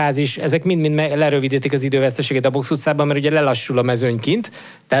VSC fázis, ezek mind lerövidítik az időveszteséget a box utcában, mert ugye lelassul a mezőny kint,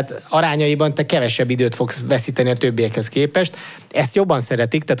 tehát arányaiban te kevesebb időt fogsz veszíteni a többiekhez képest. Ezt jobban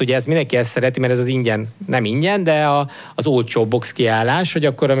szeretik, tehát ugye ez mindenki ezt szereti, mert ez az ingyen, nem ingyen, de az olcsó box kiállás, hogy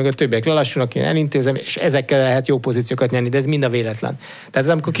akkor, amikor a többiek lelassulnak, én elintézem, és ezekkel lehet jó pozíciókat nyerni, de ez mind a véletlen. Tehát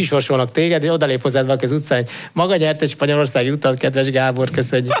ez amikor kisorsolnak téged, hogy odalép hozzád valaki az utcán, hogy maga nyert egy spanyolországi utat, kedves Gábor,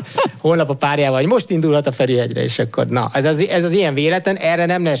 köszönjük, holnap a párjával, hogy most indulhat a Ferihegyre, és akkor na, ez az ilyen véletlen, erre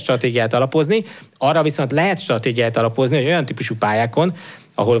nem lehet stratégiát alapozni, arra viszont lehet stratégiát alapozni, hogy olyan típusú pályákon,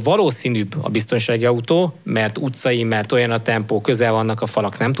 ahol valószínűbb a biztonsági autó, mert utcai, mert olyan a tempó, közel vannak a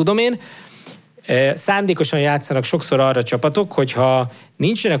falak, nem tudom én. Szándékosan játszanak sokszor arra csapatok, hogyha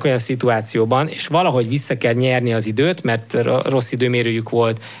nincsenek olyan szituációban, és valahogy vissza kell nyerni az időt, mert rossz időmérőjük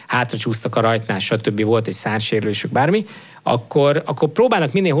volt, hátra csúsztak a rajtnál, stb. Volt egy szárnysérülésük, bármi, akkor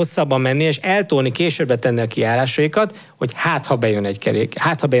próbálnak minél hosszabban menni, és eltolni, későbbre tenni a kiállásaikat, hogy ha bejön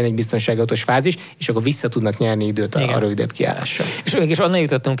egy biztonságautós fázis, és akkor vissza tudnak nyerni időt a rövidebb kiállással. És mégis onnan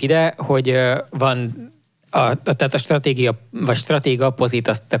jutottunk ide, hogy van tehát a stratégia pozit,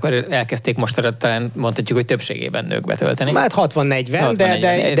 azt akkor elkezdték most talán mondhatjuk, hogy többségében nők betölteni. Hát 60-40,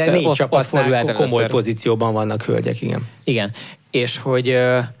 de 4 csapatnál komoly pozícióban vannak hölgyek, igen. Igen, és hogy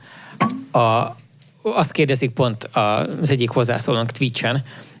azt kérdezik pont az egyik hozzászólónk Twitch-en,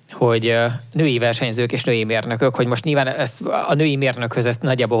 hogy női versenyzők és női mérnökök, hogy most nyilván a női mérnökhöz ezt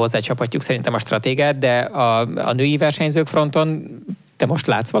nagyjából hozzácsapatjuk szerintem a stratégát, de a női versenyzők fronton te most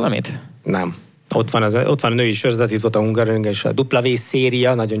látsz valamit? Nem. Ott van a női sorozat, itt volt a Hungaroring, és a W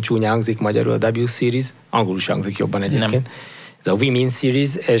széria, nagyon csúnya hangzik magyarul, a W Series, angolul is hangzik jobban egyébként. Nem. Ez a Women Series,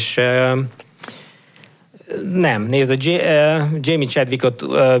 és nem, nézd, Jamie Chadwickot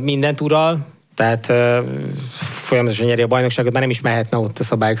mindent ural, tehát folyamatosan nyeri a bajnokságot, már nem is mehetne ott a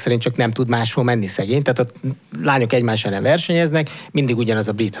szabályok szerint, csak nem tud máshol menni szegény. Tehát a lányok egymás ellen versenyeznek, mindig ugyanaz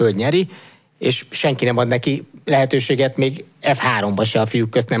a brit hölgy nyeri, és senki nem ad neki lehetőséget még F3-ba se a fiúk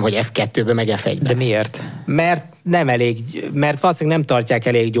közt, nem, hogy F2-be, meg F1-be. De miért? Mert valószínűleg nem tartják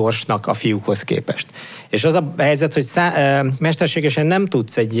elég gyorsnak a fiúkhoz képest. És az a helyzet, hogy mesterségesen nem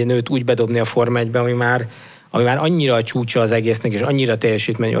tudsz egy nőt úgy bedobni a Forma 1-be, ami már annyira a csúcsa az egésznek, és annyira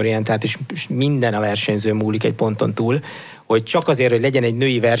teljesítményorientált, és minden a versenyző múlik egy ponton túl, hogy csak azért, hogy legyen egy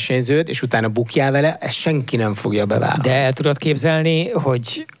női versenyződ, és utána bukjál vele, ezt senki nem fogja bevállalni. De el tudod képzelni,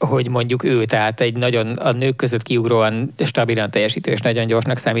 hogy mondjuk ő, tehát egy nagyon a nők között kiugróan stabilan teljesítő és nagyon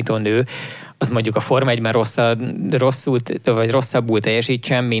gyorsnak számító nő, az mondjuk a Forma 1-ben rosszabbul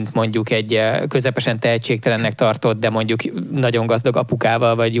teljesítsen, mint mondjuk egy közepesen tehetségtelennek tartott, de mondjuk nagyon gazdag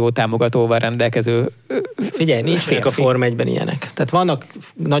apukával vagy jó támogatóval rendelkező Figyelj, nincs a Forma 1-ben ilyenek. Tehát vannak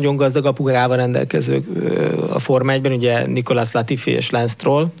nagyon gazdag apukával rendelkezők a Forma 1-ben, ugye Nicolas Latifi és Lance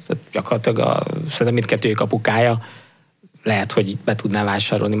Stroll, gyakorlatilag szerintem mindkettőjük apukája, lehet, hogy be tudná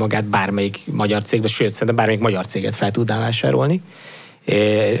vásárolni magát bármelyik magyar cégbe, sőt, szerintem bármelyik magyar céget fel tudná vásárolni.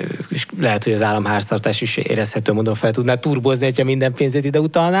 És lehet, hogy az államháztartás is érezhető módon fel tudná turbozni, hogyha minden pénzét ide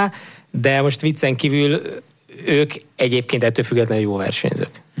utalná, de most viccen kívül ők egyébként ettől függetlenül jó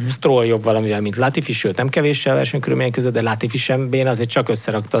versenyzők. Stroll jobb valamivel, mint Latifi, sőt nem kevéssel versenykörülmények között, de Latifi sem béna, azért csak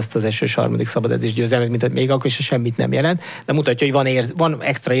összerakta azt az első és harmadik szabadedzés győzelmet, mint hogy még akkor is semmit nem jelent, de mutatja, hogy van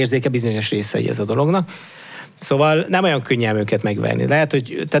extra érzéke bizonyos részei ez a dolognak. Szóval nem olyan könnyű őket megverni. Lehet,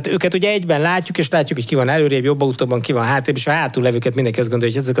 hogy tehát őket ugye egyben látjuk, és látjuk, hogy ki van előrébb, jobb autóban, ki van hátrébb, és a hátul levőket mindenki azt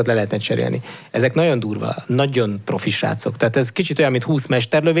gondolja, hogy ezeket le lehetne cserélni. Ezek nagyon durva, nagyon profi srácok. Tehát ez kicsit olyan, mint 20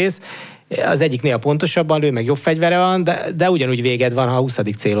 mesterlövész, az egyik néha pontosabban lő, meg jobb fegyvere van, de ugyanúgy véged van, ha a 20.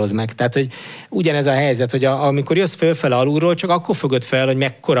 céloz meg. Tehát, hogy ugyanez a helyzet, hogy amikor jössz fölfele alulról, csak akkor fogod fel, hogy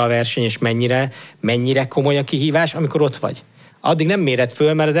mekkora a verseny, és mennyire komoly a kihívás, amikor ott vagy. Addig nem méred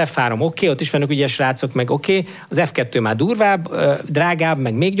föl, mert az F3 oké, ott is vannak ugye srácok, meg oké, az F2 már durvább, drágább,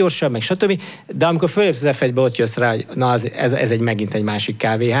 meg még gyorsabb, meg stb. De amikor fölépsz az F1-be, ott jössz rá, hogy na, ez megint egy másik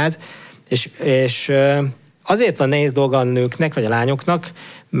kávéház. És azért van nehéz dolga a nőknek, vagy a lányoknak,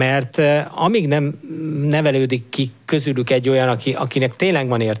 mert amíg nem nevelődik ki közülük egy olyan, akinek tényleg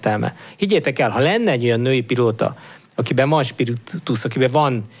van értelme. Higgyétek el, ha lenne egy olyan női pilóta, akiben van spiritus,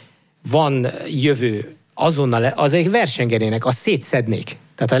 akiben van jövő, azonnal az egy versengerének, azt szétszednék.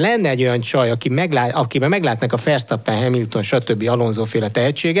 Tehát ha lenne egy olyan csaj, akiben meglátnak a Verstappen, Hamilton, stb. Alonso-féle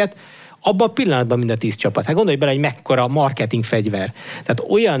tehetséget, abban a pillanatban mind a 10 csapat. Hát gondolj bele, hogy mekkora marketing fegyver. Tehát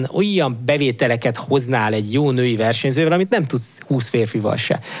olyan bevételeket hoznál egy jó női versenyzővel, amit nem tudsz 20 férfival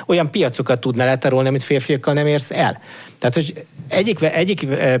se. Olyan piacokat tudnál letarolni, amit férfiakkal nem érsz el. Tehát, hogy egyik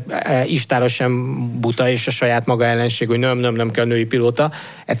istáros sem buta, és a saját maga ellenség, hogy nem kell női pilóta.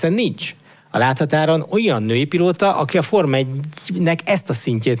 Egyszerűen nincs a láthatáron olyan női pilóta, aki a Forma 1-nek ezt a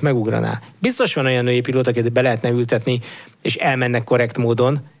szintjét megugraná. Biztos van olyan női pilóta, akit be lehetne ültetni, és elmennek korrekt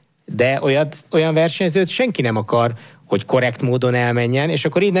módon, de olyan versenyzőt senki nem akar, hogy korrekt módon elmenjen, és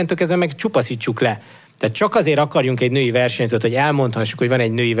akkor innentől kezdve meg csupaszítsuk le. Tehát csak azért akarjunk egy női versenyzőt, hogy elmondhassuk, hogy van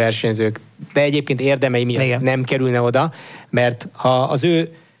egy női versenyzők, de egyébként érdemei miatt nem kerülne oda, mert ha az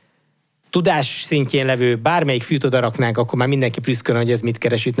ő tudás szintjén levő bármelyik fűt oda raknánk, akkor már mindenki prüszkön, hogy ez mit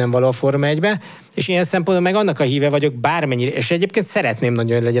keres itt nem való a Forma 1-be, és ilyen szempontból meg annak a híve vagyok bármennyire, és egyébként szeretném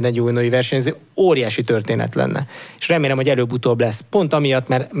nagyon, hogy legyen egy jó női versenyző, óriási történet lenne. És remélem, hogy előbb-utóbb lesz. Pont amiatt,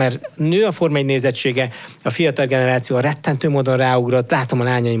 mert nő a Forma 1 nézettsége, a fiatal generáció rettentő módon ráugrott, látom a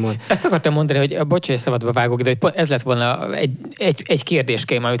lányaimon. Ezt akartam mondani, hogy bocsánat, szabadba vágok, de hogy ez lett volna egy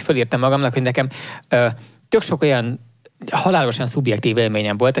kérdéském, amit felírtam magamnak, hogy nekem tök sok olyan halálosan szubjektív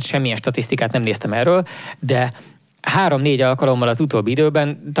élményem volt, tehát semmilyen statisztikát nem néztem erről, de 3-4 alkalommal az utóbbi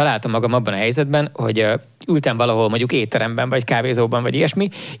időben találtam magam abban a helyzetben, hogy ültem valahol mondjuk étteremben, vagy kávézóban, vagy ilyesmi,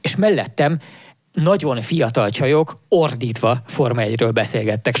 és mellettem nagyon fiatal csajok ordítva Forma 1-ről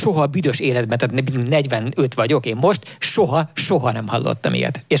beszélgettek. Soha a büdös életben, tehát 45 vagyok én most, soha nem hallottam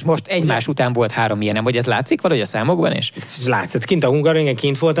ilyet. És most egymás után volt 3 ilyenem, hogy ez látszik valahogy a számokban is? Látszott. Kint a Hungaroringen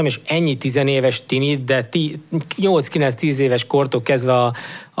kint voltam, és ennyi 10 éves tinit, de 8-9-10 éves kortól kezdve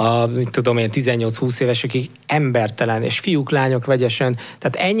mit tudom én, 18-20 évesekig embertelen, és fiúk, lányok vegyesen.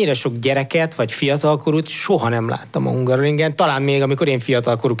 Tehát ennyire sok gyereket, vagy fiatalkorút soha nem láttam a Hungaroringen. Talán még, amikor én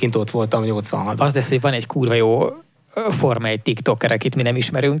fiatalkorúként ott voltam 86-ban. Az lesz, hogy van egy kurva jó Forma 1 tiktoker, akit mi nem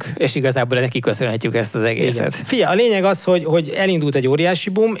ismerünk, és igazából neki köszönhetjük ezt az egészet. Figyelj, a lényeg az, hogy elindult egy óriási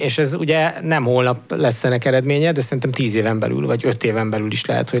boom, és ez ugye nem holnap lesz ennek eredménye, de szerintem 10 éven belül, vagy 5 éven belül is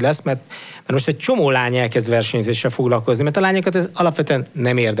lehet, hogy lesz, mert most egy csomó lány elkezd versenyzéssel foglalkozni, mert a lányokat ez alapvetően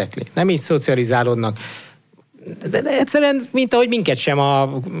nem érdekli. Nem így szocializálódnak. De egyszerűen, mint ahogy minket sem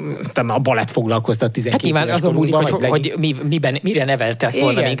a balett foglalkoztat 12 éves. Hát nyilván azon múlik, hogy mire neveltek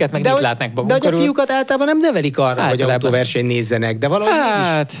volna minket, meg mit látnak magunk körül. De hogy a fiúkat általában nem nevelik arra, hogy autóverseny nézzenek, de valahogy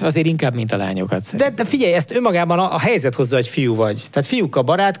hát azért inkább, mint a lányokat. De figyelj, ezt önmagában a helyzet hozza, hogy fiú vagy. Tehát fiúkkal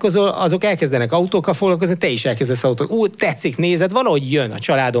barátkozol, azok elkezdenek autókkal foglalkozni, te is elkezdesz autókkal. Tetszik, nézed, valahogy jön a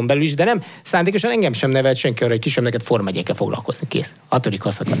családon belül is, de nem szándékosan engem sem nevelt senki arra, hogy kisebb neked Forma 1-ekkel foglalkozni. Kész. 6.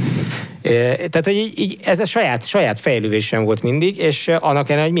 kaszakban. Tehát, hogy így ez a saját fejlődésem volt mindig, és annak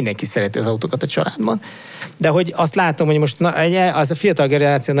ellenére, hogy mindenki szereti az autókat a családban. De hogy azt látom, hogy most az a fiatal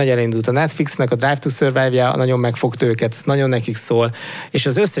generáció nagy elindult. A Netflixnek a Drive to Survive-ja nagyon megfogta őket, nagyon nekik szól, és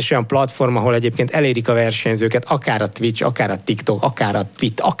az összes olyan platform, ahol egyébként elérik a versenyzőket, akár a Twitch, akár a TikTok, akár a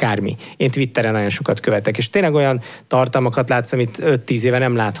akármi. Én Twitteren nagyon sokat követek, és tényleg olyan tartalmakat látsz, amit 5-10 éve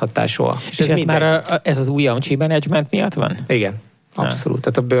nem láthattál soha. És ez már ez az új Amcsi management miatt van? Igen. Abszolút.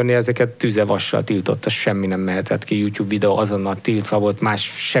 Tehát a Bernie ezeket tűzevassal tiltotta, semmi nem mehetett ki, YouTube videó azonnal tiltva volt,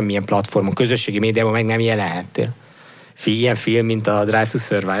 más semmilyen platformon, közösségi médiában meg nem jelenhettél. Ilyen film, mint a Drive to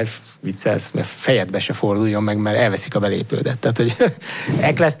Survive, viccelsz, mert fejedbe se forduljon meg, mert elveszik a belépődet. Tehát, hogy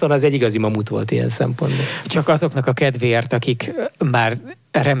Eccleston az egy igazi mamut volt ilyen szempontból. Csak azoknak a kedvéért, akik már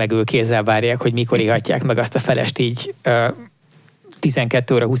remegő kézzel várják, hogy mikor ihatják meg azt a felest így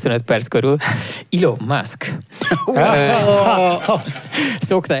 12 óra 25 perc körül. Elon Musk.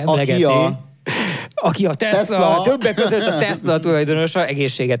 Szokta emlegetni. Aki a Tesla, többek között a Tesla tulajdonosa,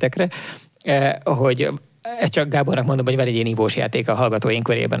 egészségetekre, hogy ezt csak Gábornak mondom, hogy van egy ilyen ivós játék a hallgatóink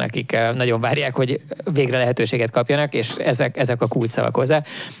körében, akik nagyon várják, hogy végre lehetőséget kapjanak, és ezek a kulcsszavak hozzá.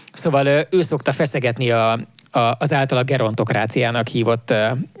 Szóval ő szokta feszegetni az általa gerontokráciának hívott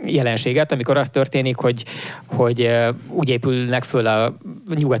jelenséget, amikor az történik, hogy úgy épülnek föl a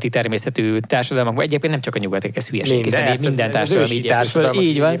nyugati természetű társadalmak, egyébként nem csak a nyugati, ez hülyeség, hiszen minden társadalom így épül föl.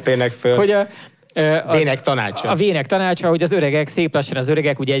 Így van. Hogy a vének tanácsa. A vének tanácsa, hogy az öregek, szép lassan az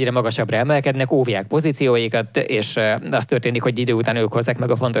öregek ugye egyre magasabbra emelkednek, óvják pozícióikat, és az történik, hogy idő után ők hozzák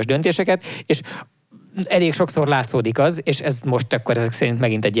meg a fontos döntéseket, és elég sokszor látszódik az, és ez most akkor ezek szerint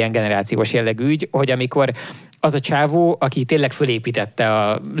megint egy ilyen generációs jellegű ügy, hogy amikor az a csávó, aki tényleg fölépítette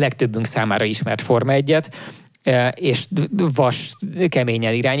a legtöbbünk számára ismert Forma 1-et, és vas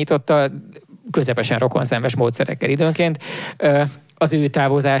keményen irányította, közepesen rokonszenves módszerekkel időnként, az ő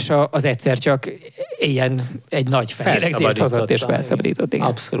távozása az egyszer csak ilyen egy nagy fellegzést hozott és felszabadított.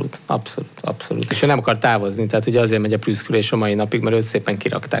 Igen. Abszolút. És ő nem akar távozni, tehát ugye azért megy a prüszkülés a mai napig, mert őt szépen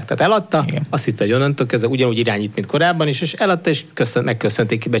kirakták. Tehát eladta, igen. Azt hitte, hogy onnantól kezdve ugyanúgy irányít, mint korábban is, és eladta, és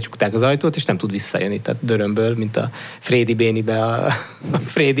megköszönték, becsukták az ajtót, és nem tud visszajönni. Tehát dörömből, mint a Frédi Bénibe a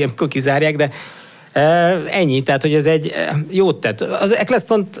Frédi, amikor kizárják, de ennyi, tehát hogy ez egy jót tett. Az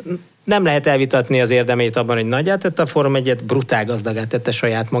Ecclestont nem lehet elvitatni az érdemét abban, hogy nagyját tette a Forma 1-et, brutál gazdagát tette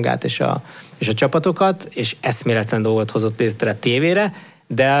saját magát és a csapatokat, és eszméletlen dolgot hozott létre tévére,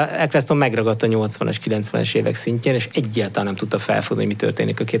 de Eccleston megragadta a 80-as, 90-es évek szintjén, és egyáltalán nem tudta felfogni, hogy mi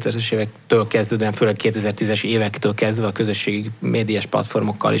történik a 2000-es évektől kezdődően, főleg 2010-es évektől kezdve a közösségi médiás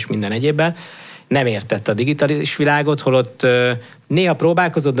platformokkal és minden egyébben. Nem értette a digitális világot, holott néha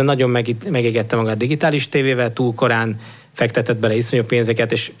próbálkozott, de nagyon megégette magát digitális tévével, túl korán fektetett bele iszonyú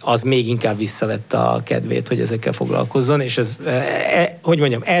pénzeket, és az még inkább visszavette a kedvét, hogy ezekkel foglalkozzon, és ez, hogy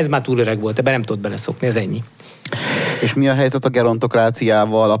mondjam, ez már túl öreg volt, ebben nem tudott beleszokni, ez ennyi. És mi a helyzet a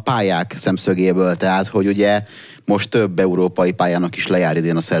gerontokráciával a pályák szemszögéből? Tehát, hogy ugye most több európai pályának is lejár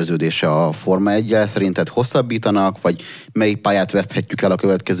idén a szerződése a Forma 1-jel. Szerinted hosszabbítanak, vagy melyik pályát veszthetjük el a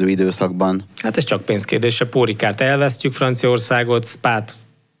következő időszakban? Hát ez csak pénzkérdése. Pórikát elvesztjük, Franciaországot, Spát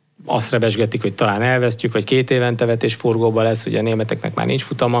azt rebesgetik, hogy talán elvesztjük, vagy 2 évente vetésforgóba lesz, ugye a németeknek már nincs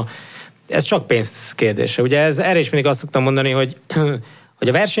futama. Ez csak pénz kérdése. Ugye erre is mindig azt szoktam mondani, hogy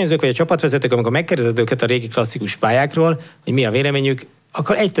a versenyzők vagy a csapatvezetők, amikor megkérdezed őket a régi klasszikus pályákról, hogy mi a véleményük,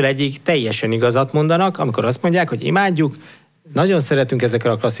 akkor egytől egyig teljesen igazat mondanak, amikor azt mondják, hogy imádjuk, nagyon szeretünk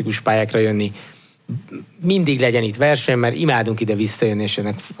ezekre a klasszikus pályákra jönni, mindig legyen itt verseny, mert imádunk ide visszajönni, és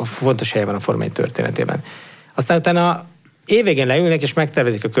ennek fontos helye van a Forma 1 történetében. Aztán utána évvégén leülnek, és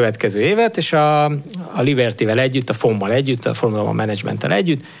megtervezik a következő évet, és a Libertyvel együtt, a FOM-mal együtt, a Formula One Managementtel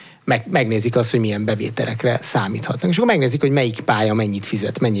együtt megnézik azt, hogy milyen bevételekre számíthatnak. És akkor megnézik, hogy melyik pálya mennyit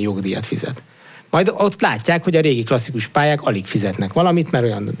fizet, mennyi jogdíjat fizet. Majd ott látják, hogy a régi klasszikus pályák alig fizetnek valamit, mert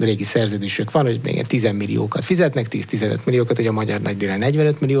olyan régi szerződésük van, hogy még 10 milliókat fizetnek, 10-15 milliókat, hogy a magyar nagydíjra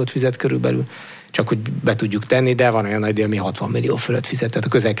 45 milliót fizet körülbelül, csak hogy be tudjuk tenni, de van olyan nagydíj, ami 60 millió fölött fizet. Tehát a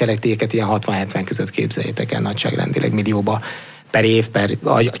közel-keletieket ilyen 60-70 között képzeljétek el nagyságrendileg millióba per év,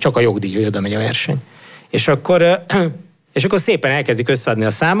 csak a jogdíj, hogy oda megy a verseny. És akkor szépen elkezdik összeadni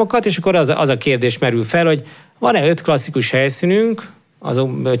a számokat, és akkor az a kérdés merül fel, hogy van-e 5 klasszikus helyszínünk,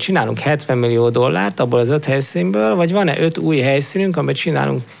 azokból csinálunk 70 millió dollárt abból az 5 helyszínből, vagy van-e 5 új helyszínünk, amit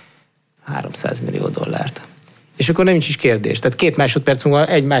csinálunk 300 millió dollárt. És akkor nem is kérdés. Tehát 2 másodperc múlva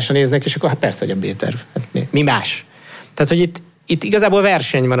egymásra néznek, és akkor hát persze, hogy a B-terv. Hát mi más? Tehát, hogy itt igazából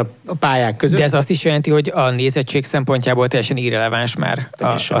verseny van a pályák között. De ez azt is jelenti, hogy a nézettség szempontjából teljesen irreleváns már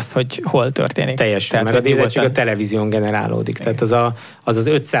az, hogy hol történik. Teljesen, mert a nézettség a televízión generálódik. Igen. Tehát az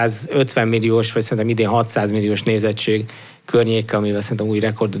 550 milliós, vagy szerintem idén 600 milliós nézettség környék, amivel szerintem új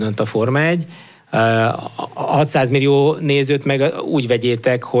rekordot dönt a Forma 1. A 600 millió nézőt meg úgy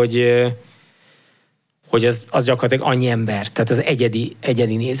vegyétek, hogy az gyakorlatilag annyi ember, tehát az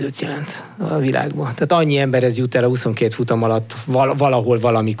egyedi nézőt jelent a világban. Tehát annyi emberhez jut el a 22 futam alatt valahol,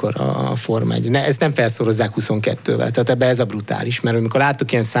 valamikor a Forma 1. Ezt nem felszorozzák 22-vel, tehát ebbe ez a brutális, mert amikor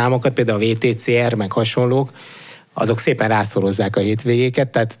láttuk ilyen számokat, például a VTCR, meg hasonlók, azok szépen rászorozzák a hétvégéket,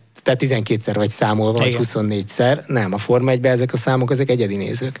 tehát 12-szer vagy számolva, vagy 24-szer. Nem, a Forma 1-ben ezek a számok, ezek egyedi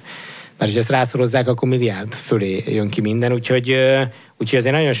nézők. Mert ha ezt rászorozzák, akkor milliárd fölé jön ki minden, úgyhogy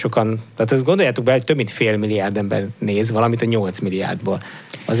azért nagyon sokan, tehát gondoljátok be, hogy több mint 500 milliárd ember néz valamit a 8 milliárdból.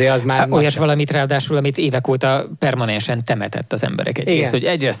 Azért az már... Olyas valamit ráadásul, amit évek óta permanensen temetett az emberek egyrészt, hogy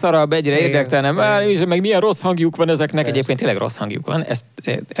egyre szarabb, egyre érdektelnem, és meg milyen rossz hangjuk van ezeknek, egyébként tényleg rossz hangjuk van.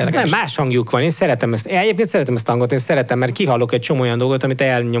 Nem, más hangjuk van, én egyébként szeretem ezt a hangot, én szeretem, mert kihallok egy csomó olyan dolgot, amit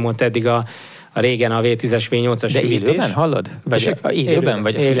elnyomott eddig a régen a V10-es, V8-as de süvítés. Élőben hallod? Vagy élőben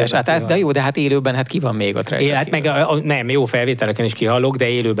vagy a füles? De jó, de hát élőben, hát ki van még ott rajta? Hát meg nem, jó felvételeken is kihallok, de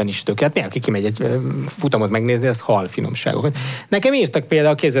élőben is tökélet. Aki kimegy egy futamot megnézni, az hall finomságokat. Nekem írtak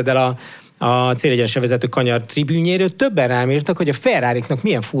például, képzeld el a célegyenesen vezető kanyar tribűnyéről, többen rám írtak, hogy a Ferrari-knak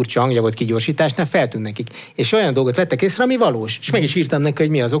milyen furcsa hangja volt kigyorsításnál, feltűnt nekik. És olyan dolgot vettek észre, ami valós. És meg is írtam neki,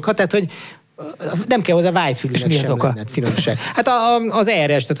 hogy mi az oka. Tehát, hogy nem kell hozzá vágyfülűnek sem lenned, finomság. Hát az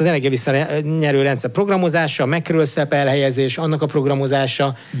ERS, tehát az energiavisszanyerő rendszer programozása, a megkerülszep elhelyezés, annak a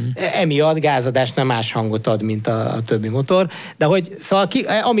programozása, emiatt gázadásnál más hangot ad, mint a többi motor. De hogy szóval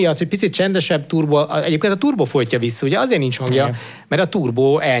amiatt, hogy picit csendesebb turbo, egyébként a turbo folytja vissza, ugye azért nincs hangja, mert a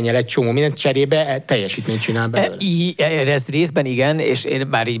turbo elnyel egy csomó mindent, cserébe teljesítményt csinál belőle. Ez részben igen, és én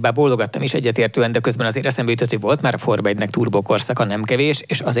már így bólogattam is egyetértően, de közben azért eszembe jutott, hogy volt már a Forma 1-nek turbo korszaka, nem kevés,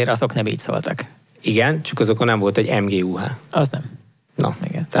 és azért azok nem így szóltak. Igen, csak azokon nem volt egy MGUH. Az nem. Na,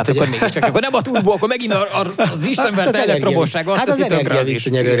 igen. Tehát akkor mégiscsak, akkor nem a turbo, akkor megint az istenvert elektromosság. Hát az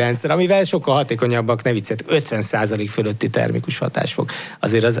energiavisszanyerő rendszer, amivel sokkal hatékonyabbak, ne viccet, 50% fölötti termikus hatás fog.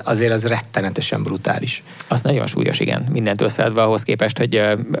 Azért az rettenetesen brutális. Az nagyon súlyos, igen. Mindent összeadva ahhoz képest, hogy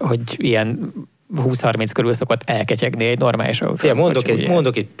ilyen 20-30 körül szokott elketyegni egy normális autó.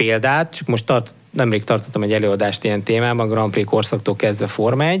 Mondok egy példát, csak most nemrég tartottam egy előadást ilyen témában, a Grand Prix korszaktól kezdve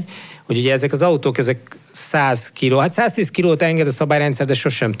Forma 1, hogy ugye ezek az autók, ezek 100 kg, hát 110 kilót enged a szabályrendszer, de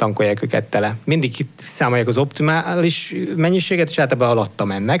sosem tankolják őket tele. Mindig számolják az optimális mennyiséget, és általában alatta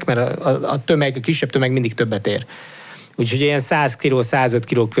mennek, mert a kisebb tömeg mindig többet ér. Úgyhogy ilyen 100 kg, 105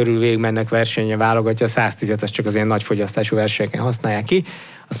 kg körül végigmennek versenyen, válogatja, a 110-et, az csak az ilyen nagy fogyasztású versenyeken használják ki.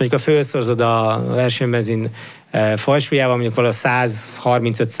 Azt mondjuk, ha felszorzod a versenybenzin fajsúlyával, mondjuk valahogy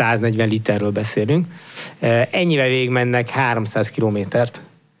 135-140 literről beszélünk, ennyivel végigmennek 300 kilométert,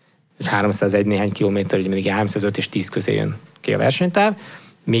 301 néhány kilométer, ugye mindig 305 és 10 közé jön ki a versenytáv.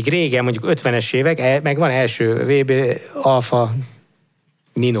 Még régen, mondjuk 50-es évek, meg van első VB, Alfa,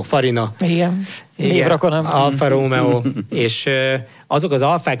 Nino Farina. Igen. Névrakonam. Alfa Romeo, és azok az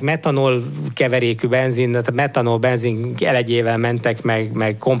alfák metanol keverékű benzin, tehát metanol benzin elegyével mentek,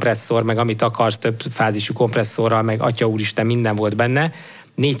 meg kompresszor, meg amit akarsz, több fázisú kompresszorral, meg atya úristen, minden volt benne.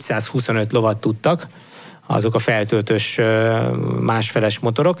 425 lovat tudtak, azok a feltöltős másfeles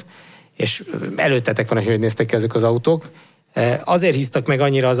motorok, és előttetek van, hogy néztek ki ezek az autók. Azért hisztak meg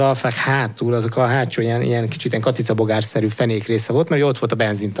annyira az alfák hátul, azok a hátsó ilyen kicsit ilyen katicabogárszerű fenék része volt, mert ott volt a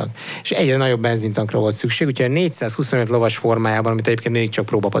benzintank. És egyre nagyobb benzintankra volt szükség, úgyhogy a 425 lovas formájában, amit egyébként még csak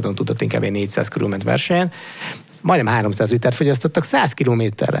próbapadon tudott, inkább egy 400 körül ment versenyen, majdnem 300 liter fogyasztottak 100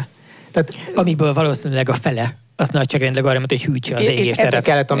 kilométerre. Tehát, amiből valószínűleg a fele az nagyságrendileg arra, hogy hűtse az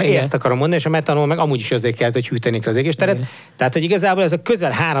égésteret. Ezt akarom mondani, és a metanol meg amúgy is azért kellett, hogy hűtenék az égésteret. Tehát, hogy igazából ez a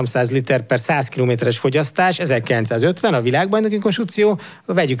közel 300 liter per 100 kilométeres fogyasztás, 1950 a világbajnoki konstrukció,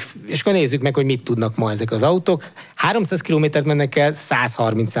 vegyük, és akkor nézzük meg, hogy mit tudnak ma ezek az autók. 300 kilométert mennek el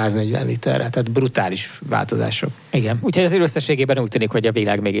 130-140 literre, tehát brutális változások. Igen, úgyhogy az összességében úgy tűnik, hogy a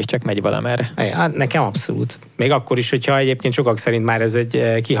világ mégiscsak megy valamerre. Hát nekem abszolút. Még akkor is, hogyha egyébként sokak szerint már ez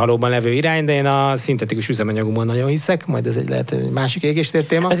egy kihalóban levő irány, de én a szintetikus üzemanyagokban nagyon hiszek, majd ez lehet egy másik égéstér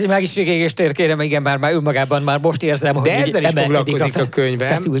téma. Ez egy másik égéstér, kérem, igen, már önmagában már most érzem, hogy ezzel is foglalkozik a könyvem.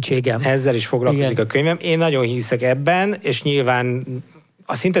 Feszültségem. Ezzel is foglalkozik a könyvem. Én nagyon hiszek ebben, és nyilván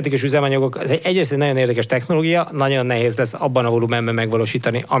a szintetikus üzemanyagok egyrészt egy nagyon érdekes technológia, nagyon nehéz lesz abban a volumenben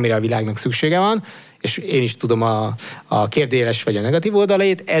megvalósítani, amire a világnak szüksége van, és én is tudom a kérdéles vagy a negatív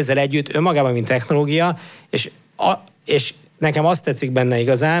oldalait, ezzel együtt önmagában, mint technológia, és nekem azt tetszik benne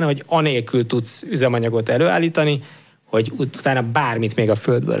igazán, hogy anélkül tudsz üzemanyagot előállítani, hogy utána bármit még a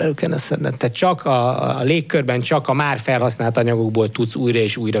földből elő kellene szedned. Tehát csak a légkörben csak a már felhasznált anyagokból tudsz újra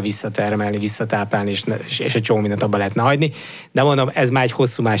és újra visszatermelni, visszatáplálni, és egy csomó mindent abba lehetne hagyni. De mondom, ez már egy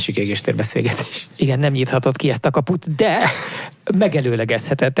hosszú másik égéstérbeszélgetés. Igen, nem nyithatod ki ezt a kaput, de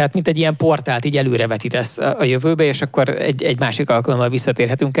megelőlegezheted. Tehát mint egy ilyen portált így előrevetítesz a jövőbe, és akkor egy másik alkalommal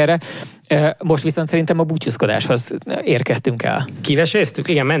visszatérhetünk erre. Most viszont szerintem a búcsúzkodáshoz érkeztünk el. Kiveséztük?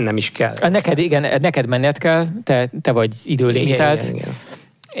 Igen, mennem is kell. Neked menned kell, te vagy időlimitált.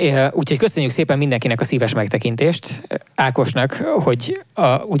 Igen. Úgyhogy köszönjük szépen mindenkinek a szíves megtekintést. Ákosnak, hogy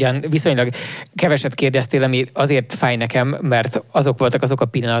ugyan viszonylag keveset kérdeztél, ami azért fáj nekem, mert azok voltak azok a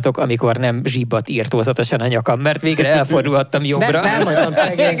pillanatok, amikor nem zsibbat írtózatosan a nyakam, mert végre elfordulhattam jobbra.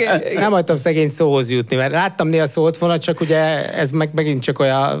 Nem hagytam szegény szóhoz jutni, mert láttam néha szótvonalat, csak ugye ez megint csak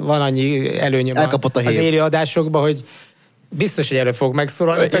olyan, van annyi előnyöm az élőadásokban, hogy biztos, hogy erre fog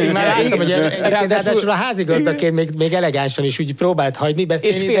megszólalni, pedig már láttam, hogy ráadásul a házigazdaként még elegánsan is úgy próbált hagyni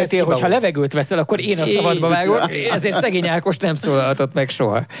beszélni. És féltél, hogy ha levegőt veszel, akkor én a szabadba vágok, ezért szegény Ákos nem szólalhatott meg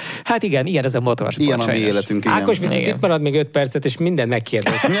soha. Hát igen, ilyen ez a motorsport. Ilyen a mi életünk. Ákos viszont itt marad még 5 percet, és mindent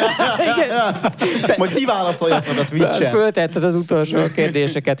megkérdez. Majd ti válaszoljatok a Twitch-en. Föltetted az utolsó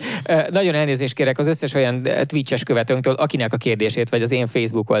kérdéseket. Nagyon elnézést kérek az összes olyan Twitch-es követőnktől, akinek a kérdését, vagy az én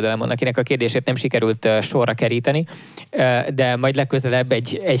Facebook oldalamon, akinek a kérdését nem sikerült sorra keríteni, de majd legközelebb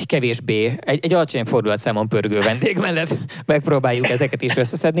egy kevésbé, egy alacsony fordulatszámon pörgő vendég mellett megpróbáljuk ezeket is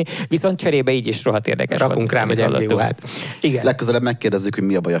összeszedni, viszont cserébe így is rohadt érdekes. Rakunk rám egy MBU-t. Igen. Legközelebb megkérdezzük, hogy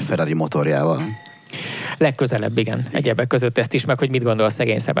mi a baj a Ferrari motorjával. Legközelebb, igen. Egyebek között ezt is, meg hogy mit gondol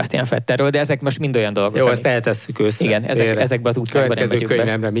szegény Sebastian Vettelről, de ezek most mind olyan dolgok. Jó, ezt eltesszük őszre. Igen, ezekbe az utcákban nem megyünk be.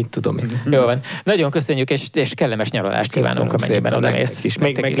 Könyvemre, mit tudom én. Jó van. Nagyon köszönjük, és kellemes nyaralást kívánunk, amennyiben odamész.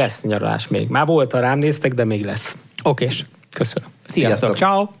 Meg lesz nyaralás még. Már volt, ha rám néztek, de még lesz. Okés. Köszönöm. Sziasztok.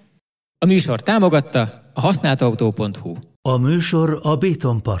 Ciao. A műsor támogatta a használtautó.hu. A műsor a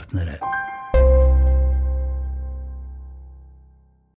Béton partnere.